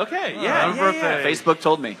so. Yeah, okay. Yeah, birthday. Facebook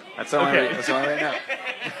told me. That's all Okay. that's all right now.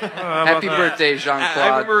 Happy birthday, I Jean-Claude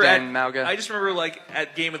remember Dan Mauga. I just remember like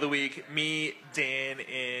at Game of the Week, me, Dan,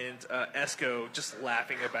 and Esco just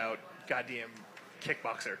laughing about goddamn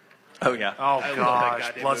Kickboxer. Oh yeah. Oh I love that gosh,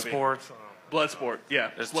 goddamn blood movie. sports. Bloodsport,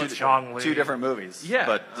 yeah. There's Bloodsport. Chong Li. two different movies. Yeah.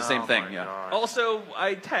 But the same thing. Yeah. God. Also,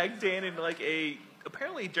 I tagged Dan in like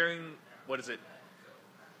apparently during, what is it?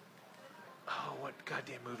 Oh, what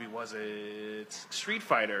goddamn movie was it? Street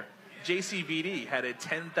Fighter. JCVD had a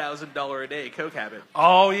 $10,000 a day coke habit.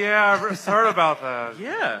 Oh yeah, I've heard about that.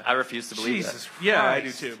 Yeah. I refuse to believe Jesus Christ. Yeah, I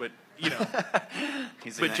do too, but, you know,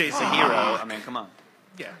 He's But a Jason- hero. I mean, come on.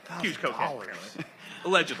 yeah, huge coke habit, apparently.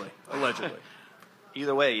 Allegedly.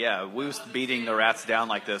 Either way, yeah, Woost beating the Rats down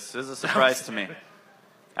like this is a surprise to me.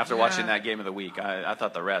 After watching that game of the week, I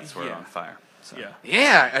thought the Rats were Yeah. on fire. So. Yeah.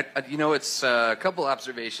 Yeah, it's a couple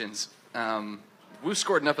observations. Wu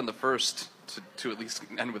scored enough in the first to at least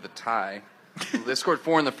end with a tie. They scored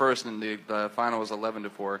 4 in the first, and the final was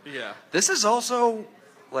 11-4. Yeah. This is also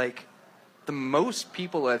like the most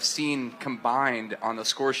people I've seen combined on the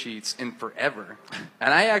score sheets in forever,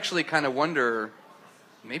 and I actually kind of wonder,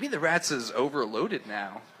 maybe the Rats is overloaded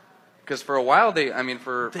now. Because for a while,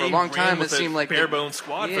 for a long ran time, it with a seemed like bare-bones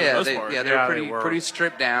squad for the most part. Yeah, Yeah, they they were were. pretty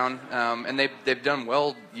stripped down, and they've done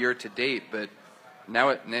well year to date. But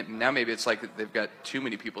now maybe it's like they've got too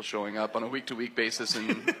many people showing up on a week-to-week basis,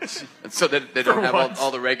 and so that they don't have all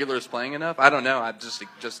the regulars playing enough. I don't know. I'm just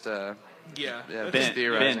Yeah. just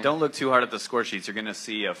theorizing. Ben, don't look too hard at the score sheets. You're going to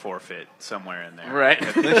see a forfeit somewhere in there. Right.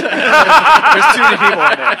 There's too many people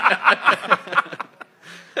in there.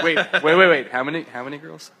 Wait. How many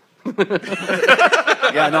girls?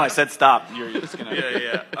 Yeah, no, I said stop. You're just going to.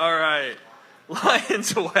 Yeah. All right.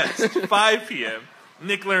 Lions West, 5 p.m.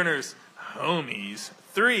 Nick Lerner's homies,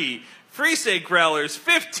 3. Free State Growlers,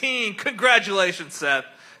 15. Congratulations, Seth.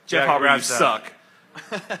 Jeff Yeah, Harper, you congrats, Seth. suck.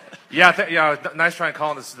 Yeah, nice trying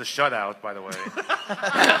calling this the shutout, by the way.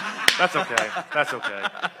 That's okay.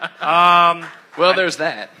 Well, there's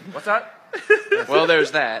that. What's that? Well,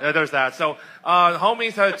 there's that. Yeah, there's that. So,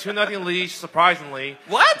 homies had a 2-0 lead, surprisingly.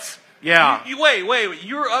 What? Yeah. You wait.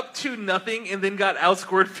 You were up 2-0 and then got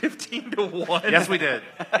outscored 15-1. Yes, we did.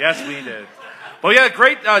 But we had a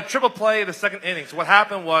great triple play in the second inning. So what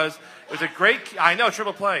happened was, it was a great,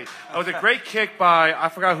 triple play. It was a great kick by, I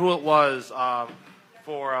forgot who it was,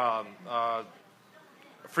 for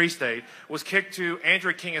Free State. It was kicked to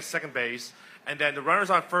Andrew King at second base. And then the runners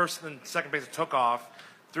on first and second base took off,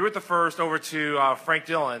 threw it to first over to Frank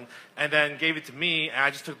Dillon, and then gave it to me. And I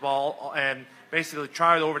just took the ball and basically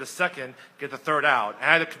tried over to second, get the third out. And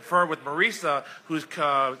I had to confirm with Marisa, who's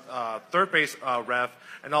third base ref,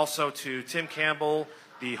 and also to Tim Campbell,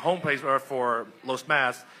 the home plate for Los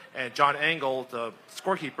Mas, and John Engel, the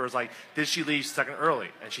scorekeeper, is like, did she leave second early?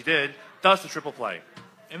 And she did. Thus the triple play.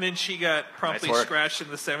 And then she got promptly Nice work. scratched in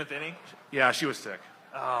the 7th inning. Yeah, she was sick.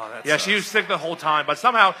 Oh, that's Yeah, she was sick the whole time, but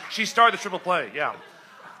somehow she started the triple play. Yeah.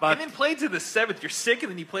 But And then played to the 7th. You're sick,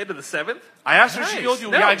 and then you played to the 7th? I asked her, Nice. she told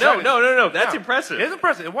you, No, yeah, exactly. no. That's Yeah. impressive. It is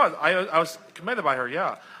impressive. It was. I was commended by her,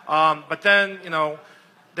 yeah. But then,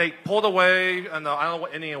 they pulled away, and I don't know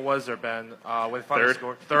what inning it was there, Ben. When they finally Third.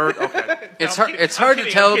 scored. Third, okay. It's I'm hard. kidding. It's hard I'm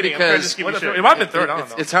to tell kidding. I'm trying to because just give you shit. It might have been third, I don't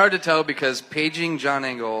know. it's hard to tell because paging John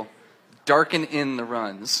Engel, darken in the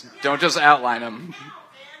runs. Don't just outline them.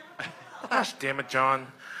 Gosh damn it, John.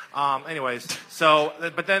 Anyways,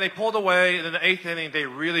 but then they pulled away, and in the 8th inning, they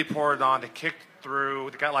really poured it on. They kicked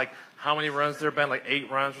through. They got how many runs there, Ben? 8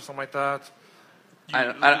 runs or something like that?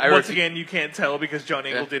 Once again, you can't tell because John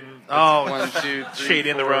Engel didn't. Oh, 1, 2, 3, Shade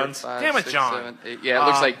in the 4, runs. 5, Damn it, 6, John. 7, 8. Yeah,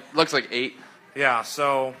 it looks like 8. Yeah,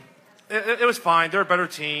 so it was fine. They're a better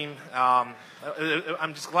team. I'm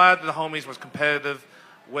just glad that the homies was competitive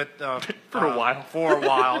with For a while. For a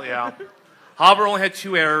while, yeah. Hobber only had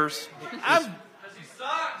 2 errors.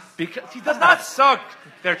 Because he does not suck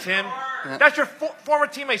there, Tim. That's your former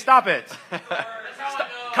teammate. Stop it.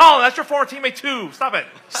 Colin, that's your former teammate too. Stop it.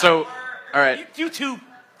 So, all right. You two.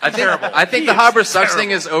 Terrible. I think the Hobber sucks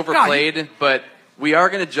thing is overplayed, but we are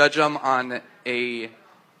going to judge him on a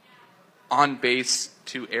on base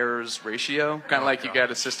to errors ratio, kind of like you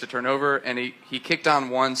got assist to turnover, and he kicked on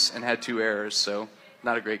once and had 2 errors, so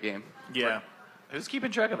not a great game. Yeah. Who's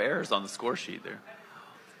keeping track of errors on the score sheet there?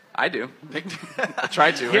 I do. I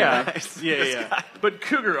try to. Yeah, anyway. yeah. But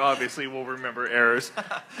Cougar obviously will remember errors.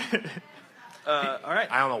 All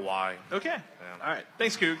right. I don't know why. Okay. Yeah. All right.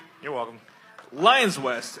 Thanks, Coug. You're welcome. Lions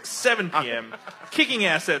West, 7 p.m. Kicking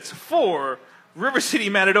assets 4. River City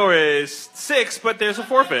Matadores 6, but there's a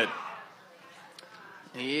forfeit.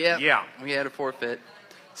 Yep. Yeah. We had a forfeit.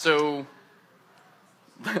 So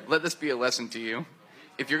let this be a lesson to you.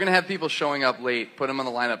 If you're going to have people showing up late, put them on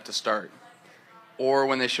the lineup to start. Or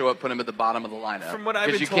when they show up, put them at the bottom of the lineup. From what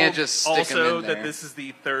I've been you told, can't just stick them also in there. that this is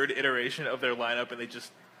the 3rd iteration of their lineup, and they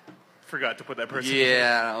just forgot to put that person in.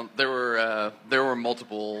 Yeah, there were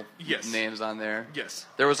multiple names on there. Yes.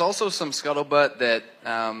 There was also some scuttlebutt that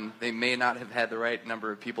they may not have had the right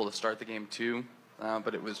number of people to start the game too,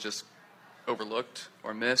 but it was just overlooked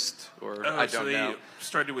or missed or I so don't they know.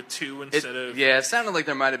 started with 2 instead of... Yeah, it sounded like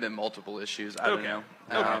there might have been multiple issues. I don't know.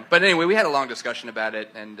 Okay. But anyway, we had a long discussion about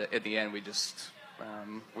it, and at the end we just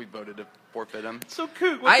we voted to forfeit him. So,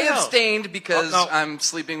 Coug, what I the hell? abstained because Oh, no. I'm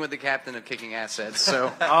sleeping with the captain of Kicking Assets.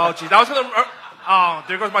 So. Oh, geez. I was going to... Oh,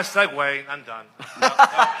 there goes my segue. I'm done.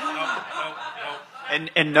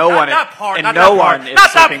 And no one that part, and not no that part. one is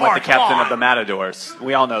Not that sleeping with part, the captain come on. of the Matadors.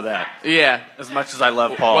 We all know that. Yeah. As much as I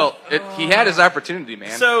love Paul. Well, he had his opportunity,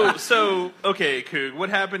 man. So okay, Coug, what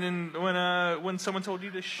happened when someone told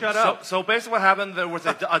you to shut up? So basically what happened, there was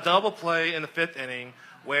a double play in the 5th inning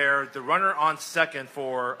where the runner on second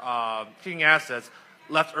for Kicking Assets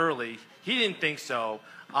left early. He didn't think so.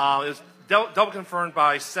 It was double confirmed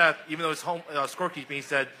by Seth, even though his home scorekeeping, he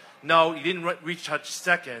said, no, you didn't reach touch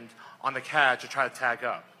second on the catch to try to tag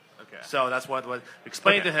up. Okay. So that's what was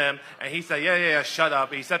explained to him, and he said, yeah, shut up.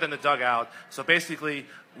 And he said that in the dugout. So basically,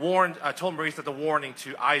 told Maurice that the warning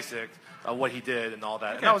to Isaac what he did and all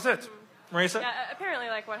that. And that was it. Marisa? Yeah, apparently,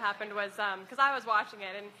 like, what happened was, because I was watching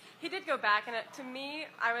it, and he did go back, and to me,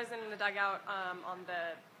 I was in the dugout on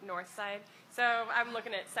the north side, so I'm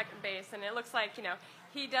looking at second base, and it looks like,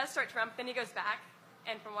 he does start to run, but then he goes back,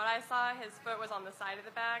 and from what I saw, his foot was on the side of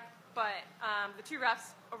the bag, but the 2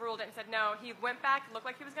 refs overruled it and said no. He went back, looked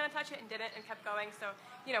like he was going to touch it, and didn't, and kept going, so,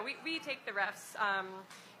 we take the refs.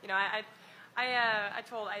 I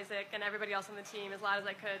told Isaac and everybody else on the team as loud as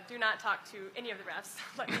I could, do not talk to any of the refs.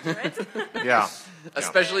 Let me do it. Yeah.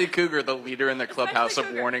 Especially Cougar, the leader in the clubhouse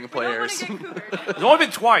of warning players. It's only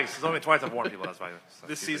been twice. I've warned people. That's why.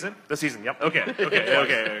 This season? This season, yep. Okay.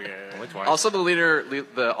 Only twice. Also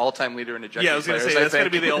the all-time leader in ejecting Yeah, I was going to players, say, that's going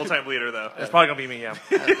think. to be the all-time leader, though. It's probably going to be me, yeah.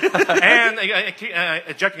 And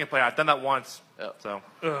ejecting a player. I've done that once. Yep. So,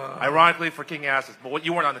 ironically, for Kicking Asses. But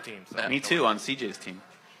you weren't on the team. So. Me too, on CJ's team.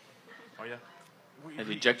 Oh, yeah? And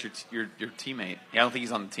eject your teammate. Yeah, I don't think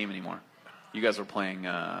he's on the team anymore. You guys were playing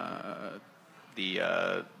the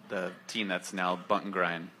team that's now Bunt and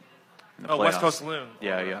Grind. In the playoffs. West Coast Saloon.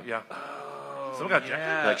 Yeah. Oh, someone got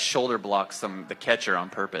ejected? Like shoulder blocked the catcher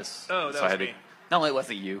on purpose. Oh, that was me. No, it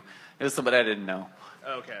wasn't you. It was somebody I didn't know.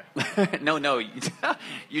 Okay. No.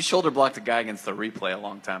 You shoulder blocked a guy against the replay a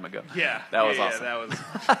long time ago. Yeah. That was awesome. That was...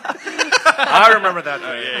 I remember that.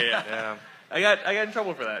 Yeah. I got in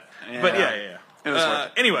trouble for that. Yeah. But yeah. It was worth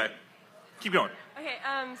it. Anyway, keep going. Okay,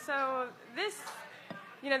 so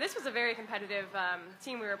this was a very competitive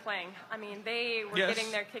team we were playing. I mean, they were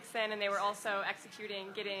getting their kicks in, and they were also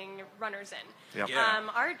getting runners in. Yep. Yeah.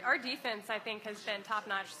 Our defense, I think, has been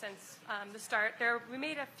top-notch since the start. We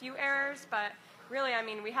made a few errors, but really, I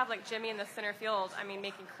mean, we have, like, Jimmy in the center field,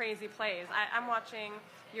 making crazy plays. I'm watching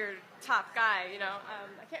your top guy,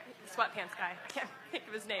 sweatpants guy. I can't think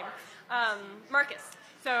of his name. Marcus.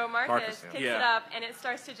 So Marcus kicks it up, and it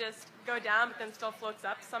starts to just go down, but then still floats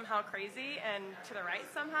up somehow crazy and to the right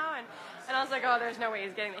somehow. And I was like, oh, there's no way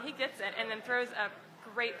he's getting it. He gets it, and then throws a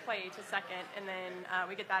great play to second, and then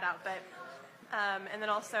we get that out. But and then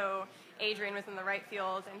also Adrian was in the right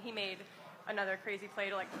field, and he made another crazy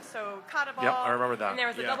play to caught a ball. Yep, I remember that. And there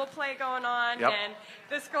was a double play going on, Yep. and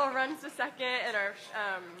this girl runs to second, and it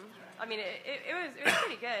was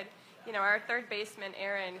pretty good. Our third baseman,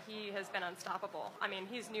 Aaron, he has been unstoppable. I mean,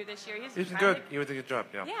 he's new this year. He's been good. He did a good job,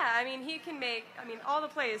 yeah. Yeah, I mean, he can make, all the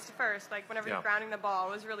plays to first, whenever he's grounding the ball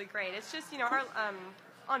was really great. It's just, our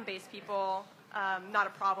on-base people not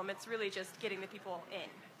a problem. It's really just getting the people in.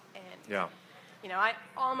 And, Yeah. I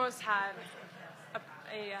almost had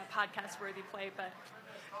a podcast-worthy play, but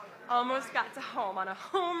almost got to home on a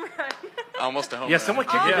home run. Almost a home Yeah, run. someone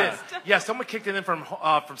kicked it in. Almost. Yeah, someone kicked it in from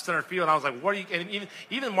center field, and I was like, "What are you?" And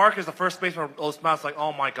even Marcus, the first baseman, was like,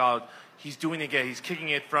 "Oh my God, he's doing it again. He's kicking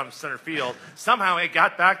it from center field. Somehow it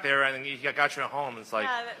got back there, and he got you at home." It's like,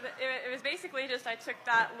 Yeah, it was basically just I took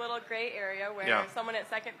that little gray area where someone at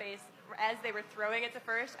second base, as they were throwing it to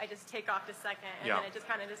first, I just take off to second, and then it just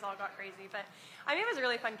kind of all got crazy. But I mean, it was a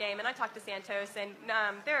really fun game, and I talked to Santos, and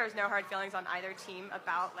there is no hard feelings on either team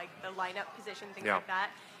about like the lineup position, things like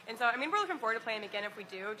that. And so, I mean, we're looking forward to playing again if we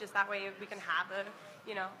do. Just that way, we can have a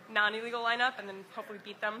non-illegal lineup, and then hopefully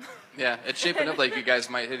beat them. Yeah, it's shaping up like you guys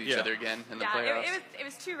might hit each other again in the playoffs. It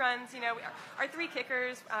was 2 runs. Our 3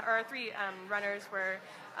 kickers, or our 3 runners were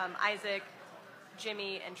Isaac,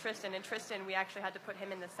 Jimmy, and Tristan. And Tristan, we actually had to put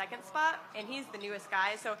him in the second spot, and he's the newest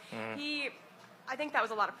guy. So I think that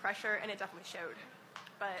was a lot of pressure, and it definitely showed.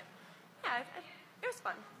 But yeah, it was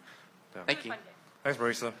fun. Thank you. Thanks,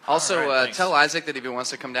 Marisa. Also, tell Isaac that if he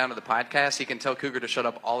wants to come down to the podcast, he can tell Cougar to shut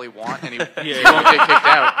up all he wants, and he won't get kicked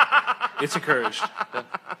out. It's encouraged.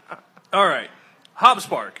 All right. Hobbs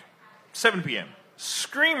Park, 7 p.m.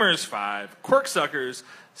 Screamers 5, Quirksuckers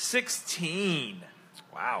 16.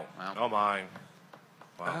 Wow. Oh, my.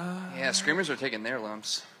 Wow. Yeah, Screamers are taking their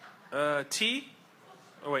lumps. T?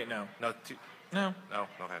 Oh, wait, no. No. No. No.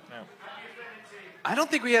 Okay. No. I don't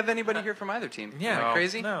think we have anybody here from either team. Yeah. Am I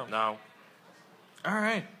crazy? No. All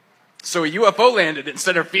right. So a UFO landed in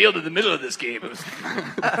center field in the middle of this game.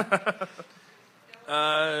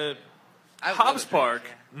 Hobbs Park,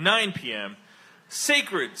 9 p.m.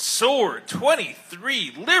 Sacred Sword,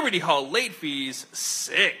 23. Liberty Hall, late fees,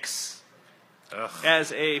 6. Ugh.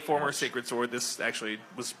 As a former Sacred Sword, this actually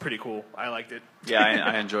was pretty cool. I liked it. Yeah,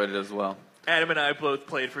 I enjoyed it as well. Adam and I both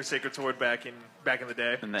played for Sacred Sword back in the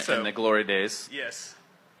day. In the glory days. Yes.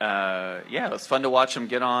 Yeah, it was fun to watch them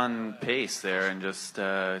get on pace there and just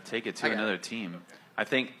take it to another team.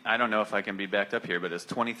 I don't know if I can be backed up here, but it's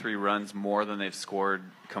 23 runs more than they've scored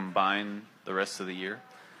combined the rest of the year.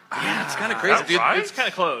 Yeah, it's kind of crazy, dude. Right? It's kind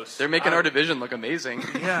of close. They're making our division look amazing.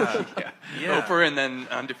 Yeah. Oper and then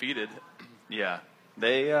undefeated. Yeah.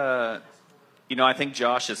 They, I think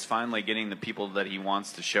Josh is finally getting the people that he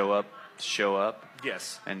wants to show up.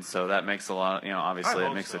 Yes. And so that makes a lot, obviously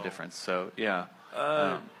it makes a difference. So, yeah.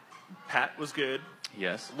 Pat was good.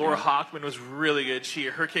 Yes. Laura Hockman was really good.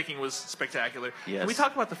 Her kicking was spectacular. Yes. And we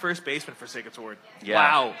talked about the first baseman for Sacred Sword. Yeah.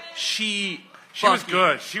 Wow. She was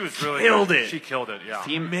good. She was really killed good. it. She killed it, yeah.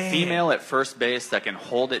 Female at first base that can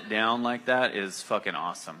hold it down like that is fucking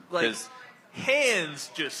awesome. Like, hands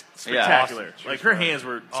just spectacular. Awesome. Like, her hands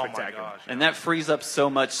were Oh, my spectacular. gosh. And that frees up so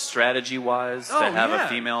much strategy-wise to have a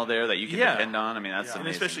female there that you can depend on. I mean, that's And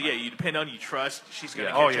amazing. especially, you depend on, you trust. She's going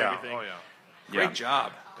to Oh, catch yeah. everything. Oh, yeah. Great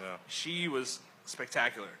job. Yeah. She was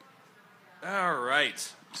spectacular. All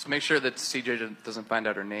right. Just make sure that CJ doesn't find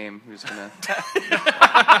out her name. Who's gonna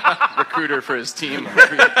recruit her for his team?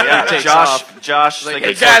 Josh. Like,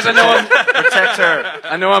 hey guys, I know I'm protect her.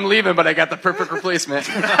 I know I'm leaving, but I got the perfect replacement.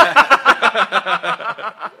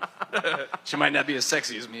 She might not be as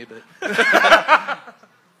sexy as me, but.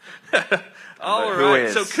 All Who right.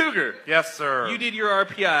 is? So Cougar, Yes, sir. you did your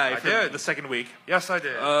RPI for did. the second week. Yes, I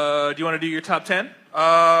did. Do you want to do your top 10?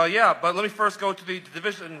 Yeah, but let me first go to the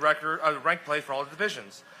division record, rank play for all the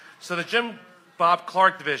divisions. So the Jim Bob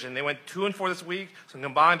Clark division, they went 2-4 this week. So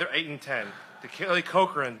combined, they're 8-10. The Kelly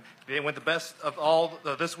Cochran, they went the best of all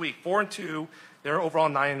this week, 4-2. They're overall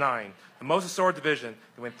 9-9. The Moses Sword division,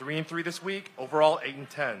 they went 3-3 this week, overall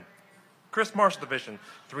 8-10. Chris Marshall division,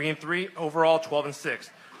 3-3, overall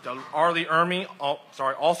 12-6. The Arlie Ermey,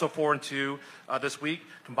 also 4-2 this week,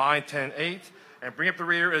 combined 10-8. And bring up the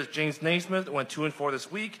rear is James Naismith, went 2-4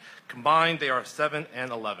 this week. Combined, they are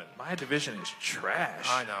 7-11. My division is trash.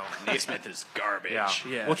 I know. Naismith is garbage.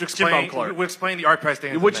 Yeah. Which Jim explain, Clark. we'll explain the RPI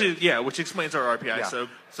standings. Which explains our RPI. Yeah. So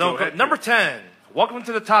go ahead. number 10. Welcome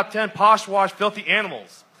to the top 10. Posh Wash Filthy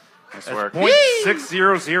Animals. Nice That's work.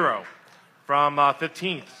 0.600 from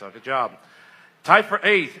 15th. So good job. Tied for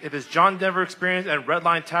 8th, it is John Denver Experience and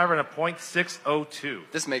Redline Tavern at .602.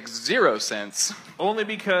 This makes 0 sense. Only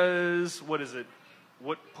because, what is it?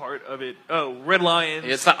 What part of it? Oh, Red Lions.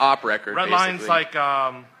 It's the op record. Redline's basically.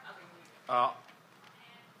 like,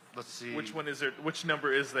 let's see. Which one is there? Which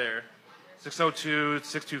number is there? 602,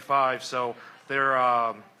 625. So they're,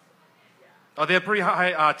 they have pretty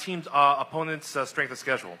high teams, opponents' strength of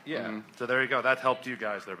schedule. Yeah. So there you go. That helped you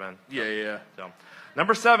guys there, Ben. Yeah. So,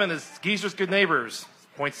 number 7 is Geezer's Good Neighbors,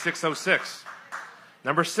 .606.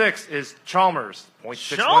 Number 6 is Chalmers,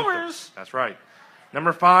 0.61. Chalmers? That's right.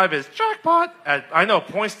 Number 5 is Jackpot at, I know,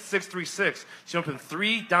 0.636. She went from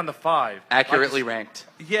 3 down to 5. Accurately ranked.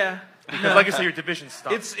 Yeah. Because, like I said, your division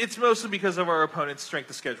stuff. It's mostly because of our opponent's strength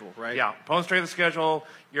of schedule, right? Yeah, opponent's strength of schedule,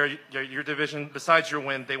 your division, besides your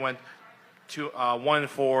win, they went to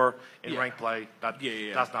 1-4 in ranked play.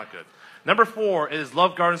 That's not good. Number 4 is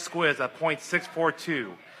Love Garden Squids at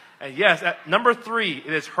 0.642. And yes, at number 3,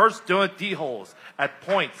 it is Hertz Donut D-Holes at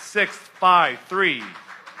 0.653.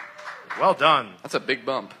 Well done. That's a big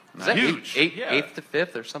bump. Is That's that huge. Eighth to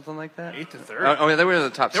fifth or something like that? 8th to 3rd. Oh, yeah, they were in the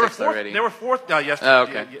top 6 already. They were fourth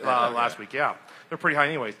last week, yeah. They're pretty high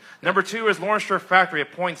anyways. Number 2 is Lawrence Shore Factory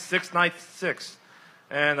at 0.696.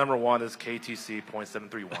 And number 1 is KTC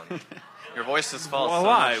 0.731. Your voice is false. Well, so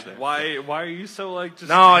why? much there. Why are you so like just?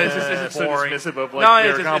 No, it's just so boring. dismissive of No, like it's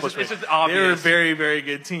their just- accomplishment. it's just obvious. They're a very, very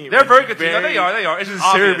good team. They're a very good team. No, they are. It's just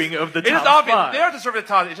deserving obvious. of the It is top obvious. spot. They are deserving the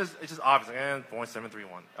top. It's just obvious. Like,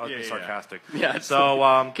 0.731. I was being Yeah. sarcastic. Yeah. So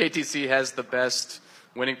KTC has the best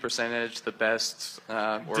winning percentage, the best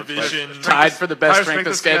Division. tied for the best strength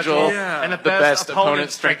of schedule, Yeah. and the best best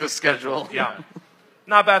opponent strength of schedule. Yeah.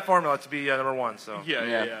 Not a bad formula to be number 1. So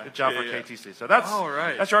Yeah. good job Yeah, for yeah. KTC. So that's All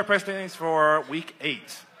right. that's your price standings for week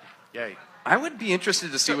 8. Yay. I would be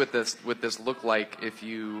interested to see what this looked like if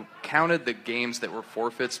you counted the games that were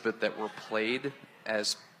forfeits but that were played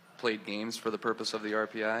as played games for the purpose of the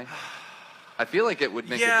RPI. I feel like it would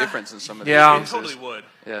make a difference in some of these Yeah. It cases. totally would.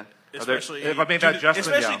 Yeah. Especially if I made due that to- adjustment,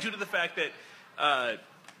 especially yeah. due to the fact that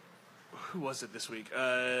who was it this week?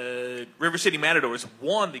 River City Matadors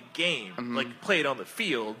won the game, like played on the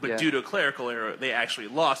field, but Yeah. due to a clerical error, they actually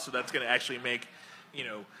lost. So that's going to actually make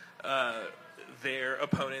their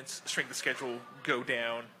opponent's strength of schedule go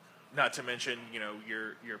down. Not to mention,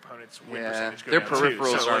 your opponent's win percentage go their down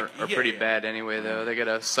peripherals too. So, are pretty bad anyway, though. They get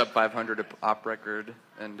a sub 500 op record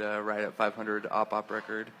and right at 500 op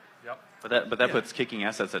record. Yep. But that puts kicking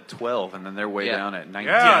assets at 12, and then they're way Yeah. down at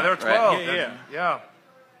 19. Yeah, they're 12. Right. Yeah.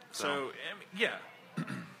 So, So,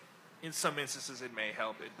 in some instances it may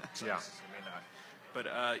help. In some instances it may not. But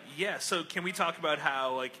so can we talk about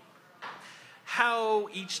how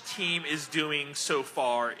each team is doing so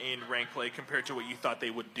far in rank play compared to what you thought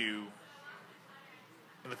they would do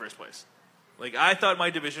in the first place? Like, I thought my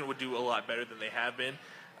division would do a lot better than they have been.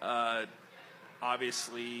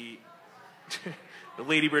 Obviously, the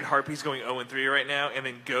Ladybird Harpies going 0-3 right now, and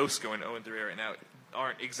then Ghosts going 0-3 right now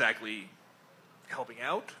aren't exactly helping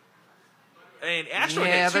out. And Asteroid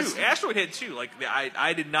had two. Asteroid had two. Like,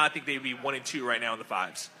 I did not think they'd be 1-2 right now in the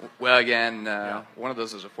 5s. Well, again, one of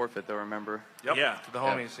those is a forfeit, though. Remember? Yep. Yeah. To the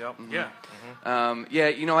homies. Yep. Yeah.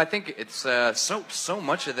 Yeah. I think it's so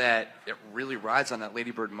much of that it really rides on that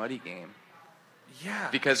Ladybird Muddy game. Yeah.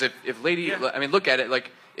 Because if Lady, I mean, look at it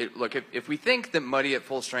like if we think that Muddy at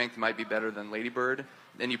full strength might be better than Ladybird,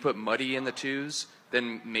 then you put Muddy in the 2s.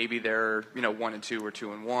 Then maybe they're 1-2 or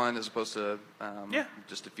 2-1 as opposed to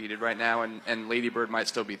just defeated right now, and Ladybird might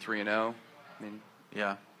still be 3-0. I mean,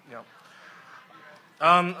 Yeah.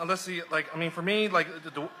 Let's see. For me,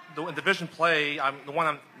 the division play, the one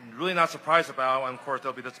I'm really not surprised about, and of course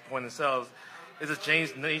they'll be disappointed themselves, is that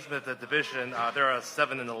James Naismith at division. They're a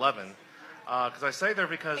 7-11. Because I say they're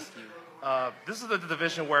because this is the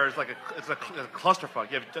division where it's a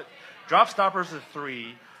clusterfuck. You have drop stoppers at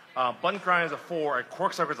 3. Button grind is a 4, and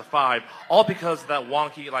corksucker is a 5, all because of that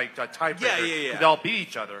wonky tiebreaker. Yeah. They all beat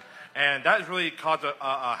each other, and that has really caused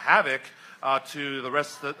a havoc to the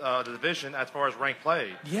rest of the division as far as ranked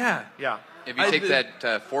play. Yeah. if you take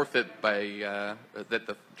that forfeit by that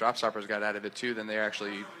the drop stoppers got out of it too, then they're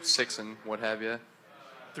actually 6 and what have you.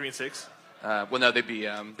 3-6. Well, no, they'd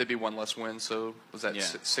be one less win. So was that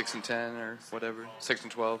 6-10 or whatever?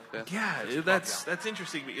 6-12. Yeah, that's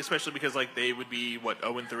interesting, especially because they would be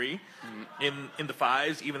 0-3 in the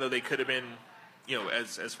 5s, even though they could have been,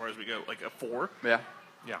 as far as we go, a 4. Yeah.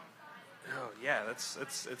 Oh yeah, that's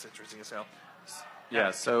interesting as hell.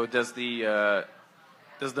 Yeah. So does the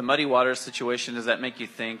Muddy Waters situation, does that make you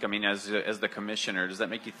think? I mean, as the commissioner, does that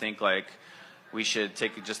make you think we should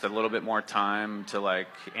take just a little bit more time to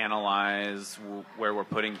analyze where we're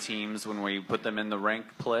putting teams when we put them in the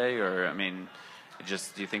ranked play, or I mean,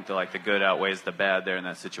 do you think the good outweighs the bad there in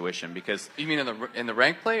that situation? Because you mean in the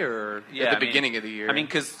ranked play or at the beginning of the year? I mean,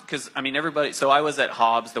 because everybody. So I was at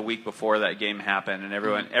Hobbs the week before that game happened, and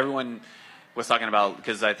everyone was talking about,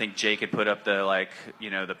 because I think Jake had put up the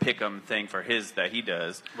the pick'em thing for his that he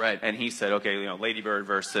does, right? And he said, okay, Ladybird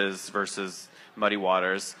versus Muddy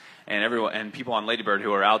Waters. And people on Ladybird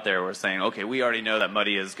who are out there were saying, okay, we already know that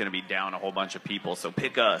Muddy is going to be down a whole bunch of people, so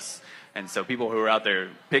pick us. And so people who were out there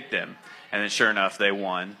picked them, and then sure enough, they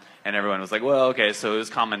won. and everyone was like, well, okay, so it was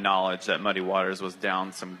common knowledge that Muddy Waters was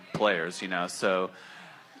down some players,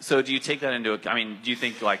 So do you take that into account? I mean, do you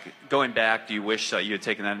think, like, going back, do you wish that you had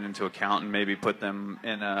taken that into account and maybe put them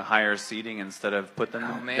in a higher seating instead of put them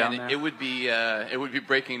down there? It would be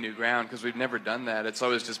breaking new ground because we've never done that. It's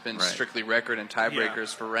always just been strictly record and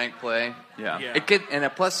tiebreakers for rank play. Yeah.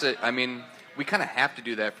 We kind of have to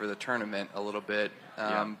do that for the tournament a little bit.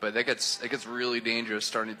 But it gets really dangerous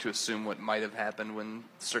starting to assume what might have happened when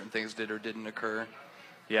certain things did or didn't occur.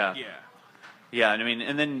 Yeah. Yeah, and I mean,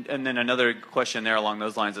 and then another question there along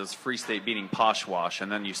those lines is Free State beating Poshwash, and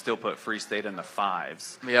then you still put Free State in the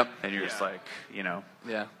 5s. Yep. And you're just like,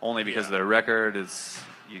 only because of their record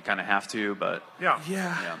you kind of have to, but Yeah.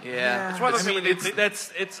 Yeah. It's one of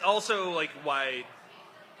those It's also like why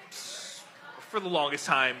for the longest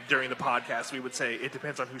time during the podcast we would say it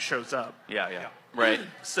depends on who shows up. Yeah. Right.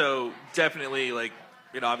 So definitely, like,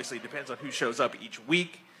 it obviously depends on who shows up each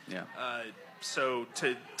week. Yeah. So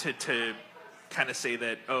to kind of say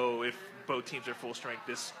that, if both teams are full strength,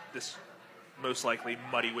 this most likely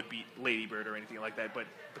Muddy would beat Ladybird or anything like that. But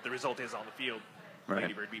the result is on the field,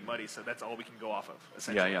 Ladybird beat Muddy, so that's all we can go off of.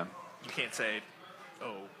 Essentially. Yeah. You can't say,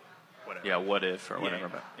 whatever. Yeah, what if or whatever.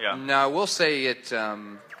 But yeah. No, I will say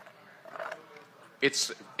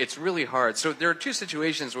it's really hard. So there are two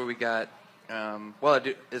situations where we got. Am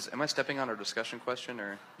I stepping on our discussion question,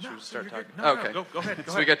 or should we start talking? Okay. Go ahead.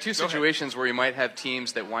 So we got two situations where you might have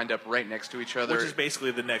teams that wind up right next to each other. Which is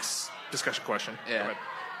basically the next discussion question. Yeah.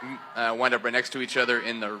 Wind up right next to each other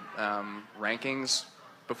in the rankings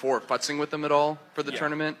before futzing with them at all for the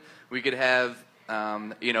tournament. We could have,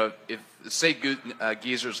 if say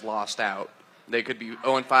Geezers lost out, they could be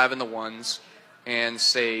 0-5 in the 1s, and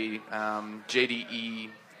say JDE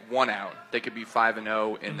won out, they could be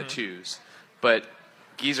 5-0 in the 2s. But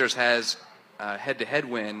Geezers has a head-to-head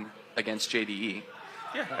win against JDE.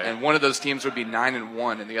 Yeah. And one of those teams would be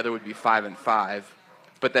 9-1, and the other would be 5-5.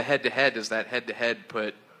 But the head-to-head, does that head-to-head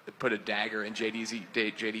put a dagger in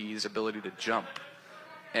JDE's ability to jump?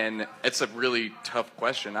 And it's a really tough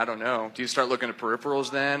question. I don't know. Do you start looking at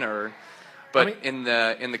peripherals then, or? But in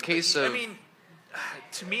the case of,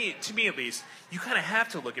 to me at least, you kind of have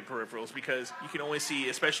to look at peripherals because you can only see,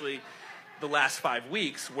 especially the last 5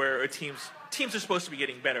 weeks, where teams are supposed to be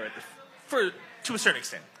getting better to a certain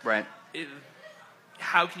extent. Right.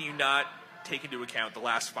 How can you not take into account the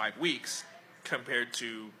last 5 weeks compared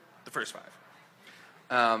to the first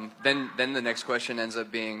 5? Then the next question ends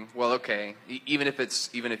up being, well, okay, even if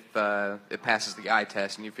it passes the eye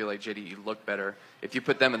test and you feel like JDE looked better, if you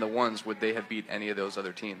put them in the 1s, would they have beat any of those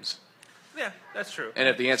other teams? Yeah, that's true. And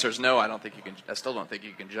if the answer is no, I still don't think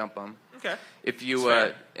you can jump them. Okay. If you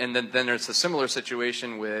and then there's a similar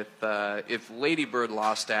situation with if Ladybird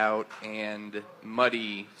lost out and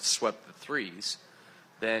Muddy swept the 3s,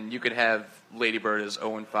 then you could have Ladybird as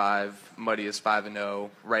 0-5, Muddy as 5-0,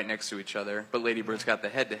 right next to each other. But Ladybird's got the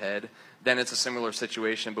head-to-head. Then it's a similar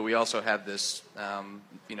situation, but we also have this.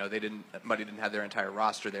 Muddy didn't have their entire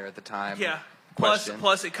roster there at the time. Yeah.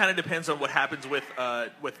 Plus, it kind of depends on what happens with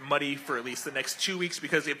Muddy for at least the next 2 weeks,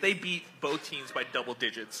 because if they beat both teams by double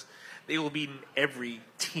digits, they will beat every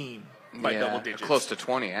team by double digits. Close to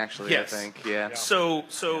 20, actually, yes. I think. Yeah. So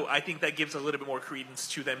I think that gives a little bit more credence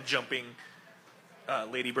to them jumping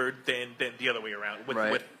Ladybird than the other way around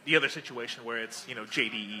with the other situation where it's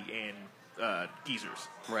JDE and Geezers.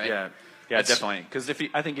 Right. Yeah, definitely. Because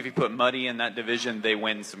I think if you put Muddy in that division, they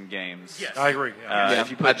win some games. Yes, I agree. If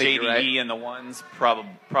you put JDE in the 1s,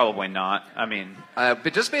 probably not. I mean,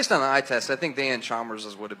 but just based on the eye test, I think they and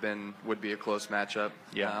Chalmers would be a close matchup.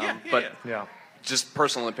 Yeah. Just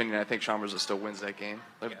personal opinion, I think Chalmers still wins that game.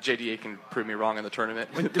 JDA can prove me wrong in the tournament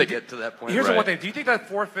when they get to that point. Here's the one thing. Do you think that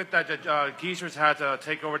forfeit that the Geezers had to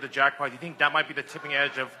take over the jackpot, do you think that might be the tipping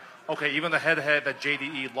edge of, okay, even the head-to-head that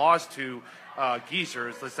JDE lost to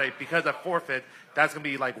Geezers, let's say, because of forfeit, that's going to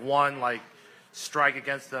be like one strike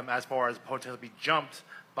against them as far as potentially be jumped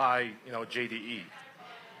by JDE?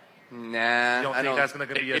 Nah, you don't think that's going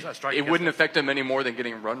to be a strike? It wouldn't affect them any more than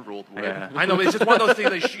getting run ruled would. Yeah. I know, but it's just one of those things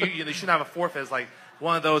they shouldn't have a forfeit. It's like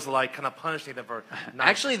one of those kind of punishing them for.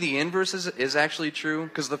 Actually, the inverse is actually true,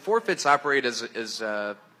 because the forfeits operate as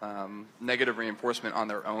negative reinforcement on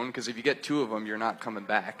their own. Because if you get 2 of them, you're not coming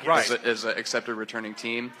back as an accepted returning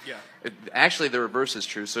team. Yeah. Actually, the reverse is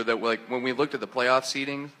true. So that when we looked at the playoff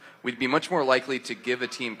seeding, we'd be much more likely to give a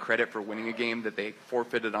team credit for winning a game that they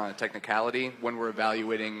forfeited on a technicality when we're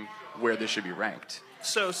evaluating where this should be ranked.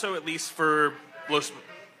 So at least for Los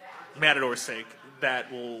Matador's sake, that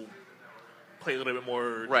will play a little bit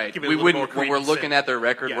more. Right. Give it We a little wouldn't. more When we're credence looking and- at their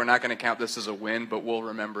record, Yeah. we're not going to count this as a win, but we'll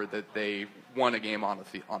remember that they won a game on the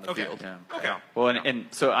Okay. field. Yeah. Okay. Well, and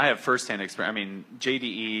so I have firsthand experience. I mean,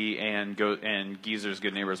 JDE and Geezer's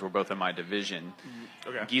Good Neighbors were both in my division.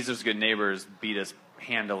 Okay. Geezer's Good Neighbors beat us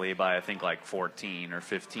handily by I think like 14 or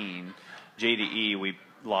 15. JDE we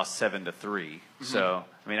lost 7-3. So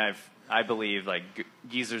I mean I believe like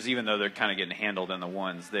Geezer's, even though they're kind of getting handled in the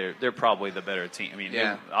ones, they're probably the better team. I mean,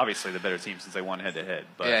 Yeah. they're obviously the better team since they won head to head.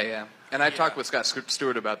 But Yeah. And I talked with Scott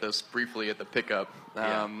Stewart about this briefly at the pickup,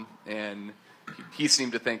 Yeah. and he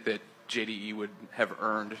seemed to think that JDE would have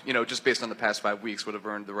earned, just based on the past 5 weeks, would have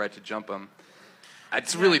earned the right to jump them.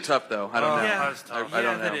 It's really tough, though. I don't know. Yeah, That's tough. I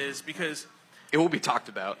don't know. that is because. It will be talked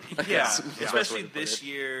about. I Yeah, guess, is the best way especially to put this it.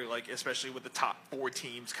 year, like especially with the top 4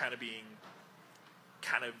 teams kind of being,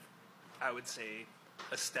 I would say,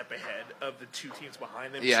 a step ahead of the 2 teams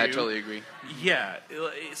behind them. Yeah, I too. totally agree. Yeah,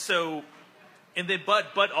 so, and then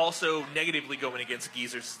but also negatively going against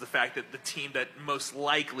Geezers is the fact that the team that most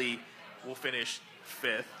likely will finish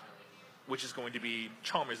 5th, which is going to be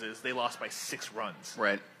Chalmers, they lost by 6 runs.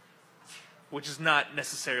 Right. Which is not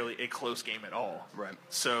necessarily a close game at all. Right.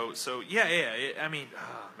 So yeah. I mean,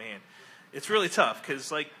 oh man, it's really tough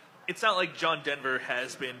because it's not like John Denver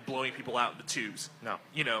has been blowing people out in the 2s. No.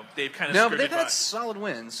 They've kind of No, but they've had solid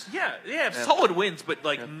wins. Yeah, solid wins, but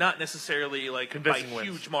not necessarily Convincing by wins.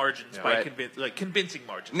 huge margins, Yeah. by Right. convincing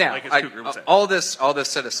margins. Now, like as Cougar would say. all this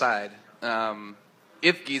set aside,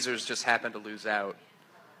 if Geezers just happen to lose out,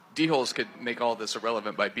 D-Holes could make all this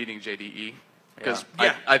irrelevant by beating JDE. Because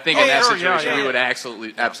Yeah. I think in that sure, situation yeah. we would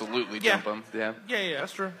absolutely Yeah. jump them. Yeah. Yeah,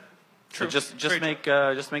 That's true. So just Very make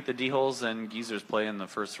the D-Holes and Geezers play in the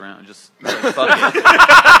first round. Just fuck it.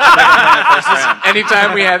 First round.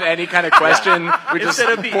 Anytime we have any kind of question, we just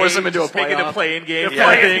Instead of the force 8, them into a just make it a playoff. play-in game.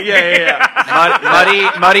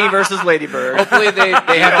 Muddy versus Ladybird. Hopefully they have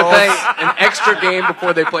to play an extra game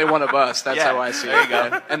before they play one of us. That's Yeah, how I see there it. you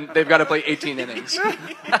go. And they've got to play 18 innings.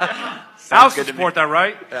 House would support that,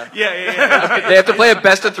 right? Yeah. They have to play a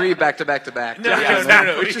best of 3 back to back to back. No,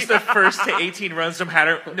 It's just the first to 18 runs, no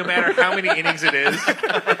matter how many innings it is.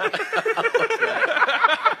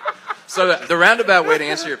 So the roundabout way to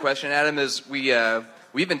answer your question, Adam, is we've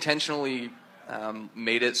intentionally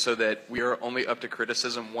made it so that we are only up to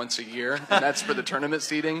criticism once a year, and that's for the tournament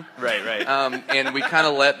seeding. Right. And we kind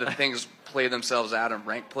of let the things play themselves out in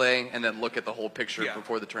rank play, and then look at the whole picture Yeah.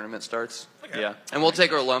 before the tournament starts. Yeah. And we'll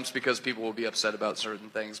take our lumps because people will be upset about certain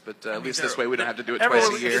things, but at least this way we don't have to do it twice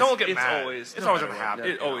Everyone- a year. someone will get It's mad. always It's no always matter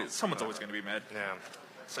going to what. happen. Someone's always going to be mad. Yeah.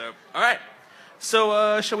 So, all right.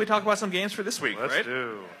 So, shall we talk about some games for this week? Let's right?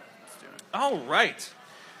 do. All right.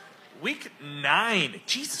 Week 9.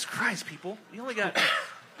 Jesus Christ, people! We only got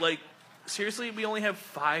seriously, we only have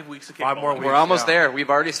 5 weeks of kickball. 5 more We're weeks. almost Yeah. there. We've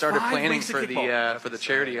already started 5 planning weeks of for kickball. the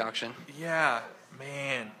charity auction. Yeah,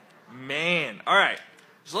 man. All right.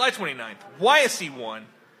 July 29th, YSC 1,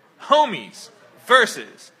 Homies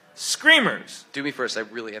versus Screamers. Do me first. I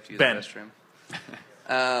really have to use Ben. the restroom.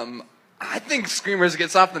 I think Screamers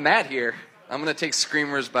gets off the mat here. I'm going to take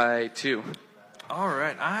Screamers by 2. All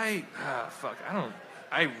right. I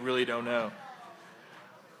really don't know.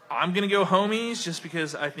 I'm going to go Homies just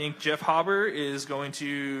because I think Jeff Hauber is going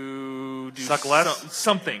to do Suck less?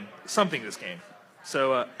 something this game.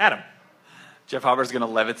 So, Adam. Jeff Hauber's going to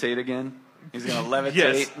levitate again. He's going to levitate,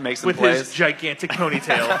 Yes, make some with plays. his gigantic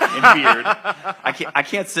ponytail and beard. I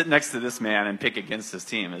can't sit next to this man and pick against his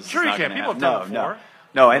team. It's Sure just you not can. gonna People have happen. done it before.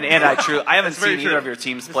 No, and I haven't That's very seen either true. of your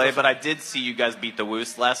teams play, but I did see you guys beat the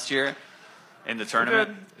Woos last year in the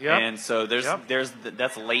tournament. Yep. And so Yep.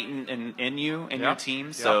 that's latent in you and your Yep.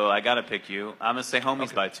 team. So Yep. I got to pick you. I'm going to say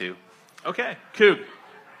Homies by 2. Okay, Coog.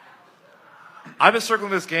 I've been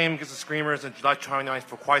circling this game against the Screamers and July 29th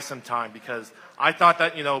for quite some time because I thought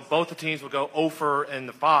that, both the teams would go 0 in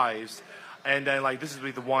the 5s, and then, this would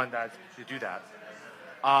be the one that should do that.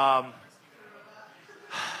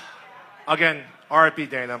 Again, RIP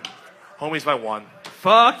Dana. Homies by 1.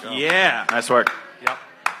 Fuck yeah. Nice work. Yep.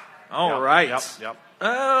 All Yep. right. Yep.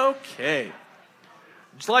 Okay.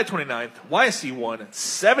 July 29th, YSC 1 at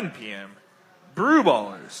 7 p.m.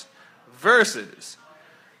 Brewballers versus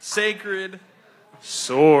Sacred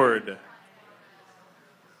Sword.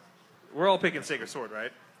 We're all picking Sacred Sword,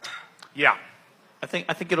 right? Yeah. I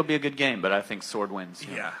think it'll be a good game, but I think Sword wins.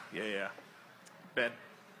 Yeah. Ben?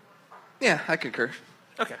 Yeah, I concur.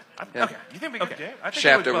 Okay. Yeah. Okay. You think we could Okay. game? I think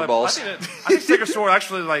Shaft it would- over balls. I think Sacred Sword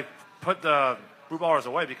actually put the Brewballers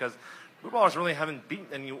away because Brewballers really haven't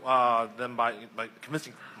beaten them by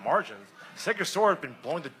convincing margins. Sacred Sword has been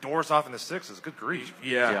blowing the doors off in the 6s. Good grief.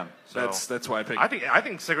 Yeah. So, That's why I picked. I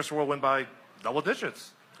think Sacred Sword will win by double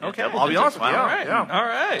digits. Okay. I'll be honest with you. All right. Yeah. All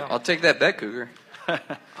right. I'll take that bet, Cougar.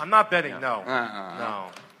 I'm not betting. No. No.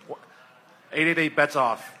 888 bets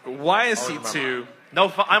off. YSC2. No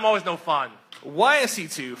fun. I'm always no fun.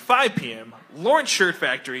 YSC2, 5 p.m. Lawrence Shirt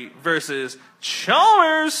Factory versus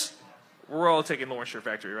Chalmers. We're all taking Lawrence Shirt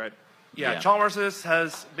Factory, right? Yeah. Chalmers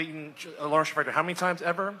has beaten Lawrence Factory how many times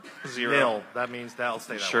ever? 0. Nil. That means that'll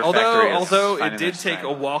stay that way. Although it did take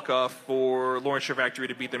a walk-off for Lawrence Shirt Factory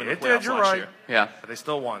to beat them in the playoffs last year. Yeah. But they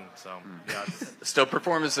still won, so. Yeah, still,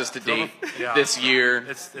 performances to date Yeah. this year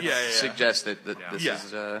It's suggest that this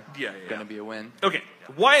is going to be a win. Okay.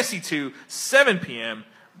 YSC2, 7 p.m.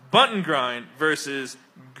 Bunt and Grind versus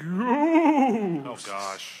Goose. Oh,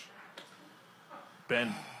 gosh.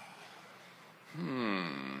 Ben.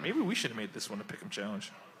 Maybe we should have made this one a pick'em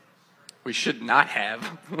challenge. We should not have.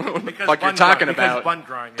 Because What you're bun talking grind- because about. bun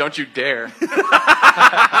grind, yeah. Don't you dare.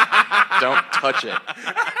 Don't touch it.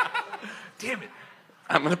 Damn it.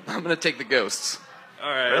 I'm gonna take the ghosts. All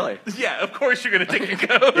right. Really? Yeah, of course you're going to take a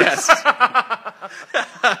ghost. Yes.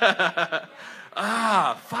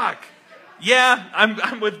 Fuck. Yeah,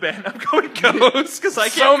 I'm with Ben. I'm going ghost because I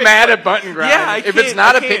can't. So pick mad one. at Bunt and Grind. Yeah, if it's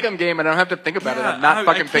not a pick'em game, I don't have to think about it. I'm not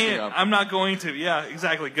fucking picking can't. up. I'm not going to. Yeah,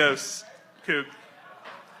 exactly. Ghosts. Coog.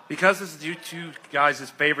 Because this is you two guys'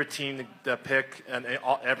 favorite team to pick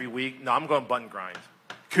every week, no, I'm going Bunt and Grind.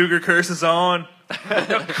 Cougar curse is on.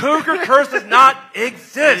 The Cougar curse does not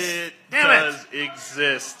exist. It Damn does it.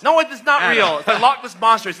 exist. No, it is not Adam. real. It's a Loch Ness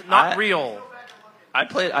Monster. It's not real. I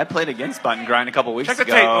played against Bunt and Grind a couple weeks Check the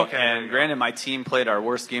ago, tape. Okay, there and you granted, my team played our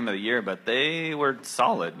worst game of the year, but they were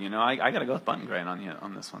solid. You know, I got to go with Bunt and Grind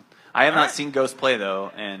on this one. I have not seen Ghost play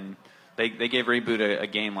though, and they gave Reboot a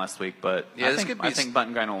game last week, but Yeah, I think Bunt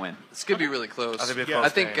and Grind will win. This could be really close. I think it'll be a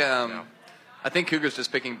close game, yeah. I think Cougar's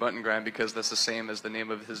just picking Bunt and Grind because that's the same as the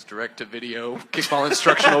name of his direct-to-video kickball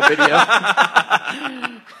instructional video.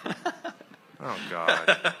 Oh,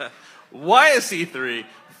 God. YSC3,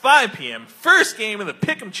 5 p.m. First game of the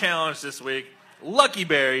Pick'em Challenge this week. Lucky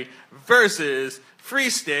Berry versus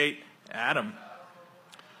Free State. Adam.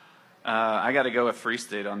 I got to go with Free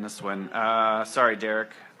State on this one. Sorry,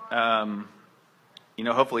 Derek.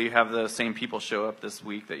 Hopefully you have the same people show up this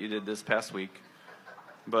week that you did this past week.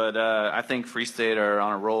 But I think Free State are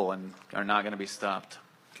on a roll and are not going to be stopped.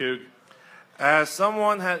 Coog. As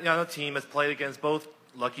someone on the team has played against both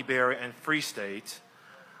Lucky Berry and Free State,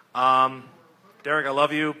 Derek, I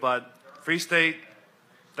love you, but Free State,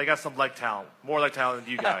 they got some leg talent, more leg talent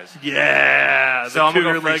than you guys. Yeah, so I'm Cougar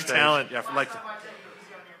gonna go Free leg State. talent. Yeah, for leg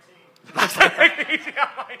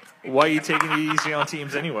Why are you taking it easy on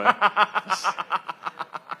teams anyway?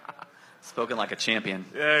 Spoken like a champion.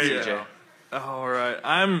 There you CJ. go. All right,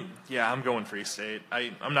 I'm going Free State.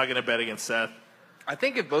 I'm not going to bet against Seth. I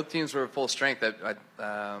think if both teams were at full strength,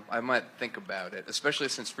 I might think about it, especially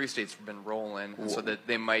since Free State's been rolling, and so that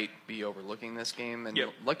they might be overlooking this game. And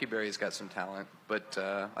Lucky Berry's got some talent, but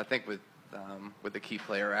I think with the key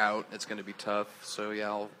player out, it's going to be tough. So yeah,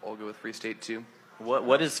 I'll go with Free State too.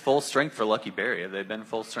 What is full strength for Lucky Berry? Have they been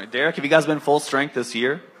full strength? Derek, have you guys been full strength this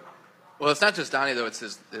year? Well, it's not just Donnie though; it's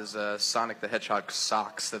his Sonic the Hedgehog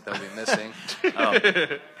socks that they'll be missing.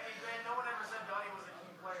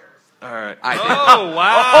 All right. Oh,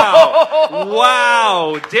 wow.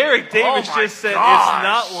 Wow. Derek Davis just said gosh. it's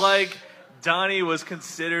not like Donnie was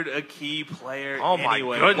considered a key player Oh, my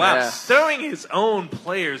anyway. goodness. Wow. Yeah. Throwing his own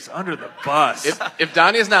players under the bus. If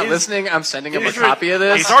Donnie is not listening, I'm sending him a copy of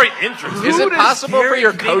this. He's already injured. Is it does possible for Derek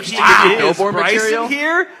your think coach he to give you is? billboard Bryson material?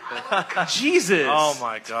 here? Jesus. Oh,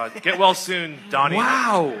 my God. Get well soon, Donnie.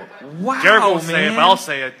 Wow. Wow, Derek won't man. say it, but I'll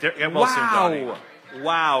say it. Get well soon, Donnie.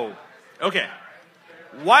 Wow. Okay.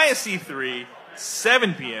 YSC3,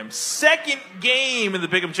 7 p.m. Second game in the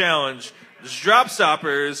Pick'em Challenge. Drop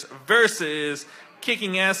Stoppers versus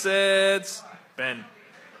Kicking Assets. Ben.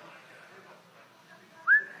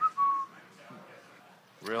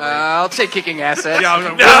 Really? I'll take Kicking Assets. Yeah, Was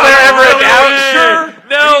no, there ever a doubt? Sure.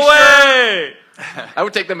 No way. I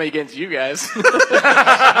would take them against you guys. All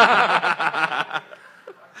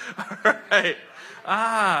right.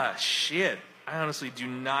 Shit. I honestly do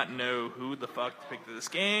not know who the fuck picked this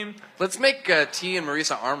game. Let's make T and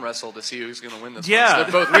Marisa arm wrestle to see who's going to win this Yeah, one.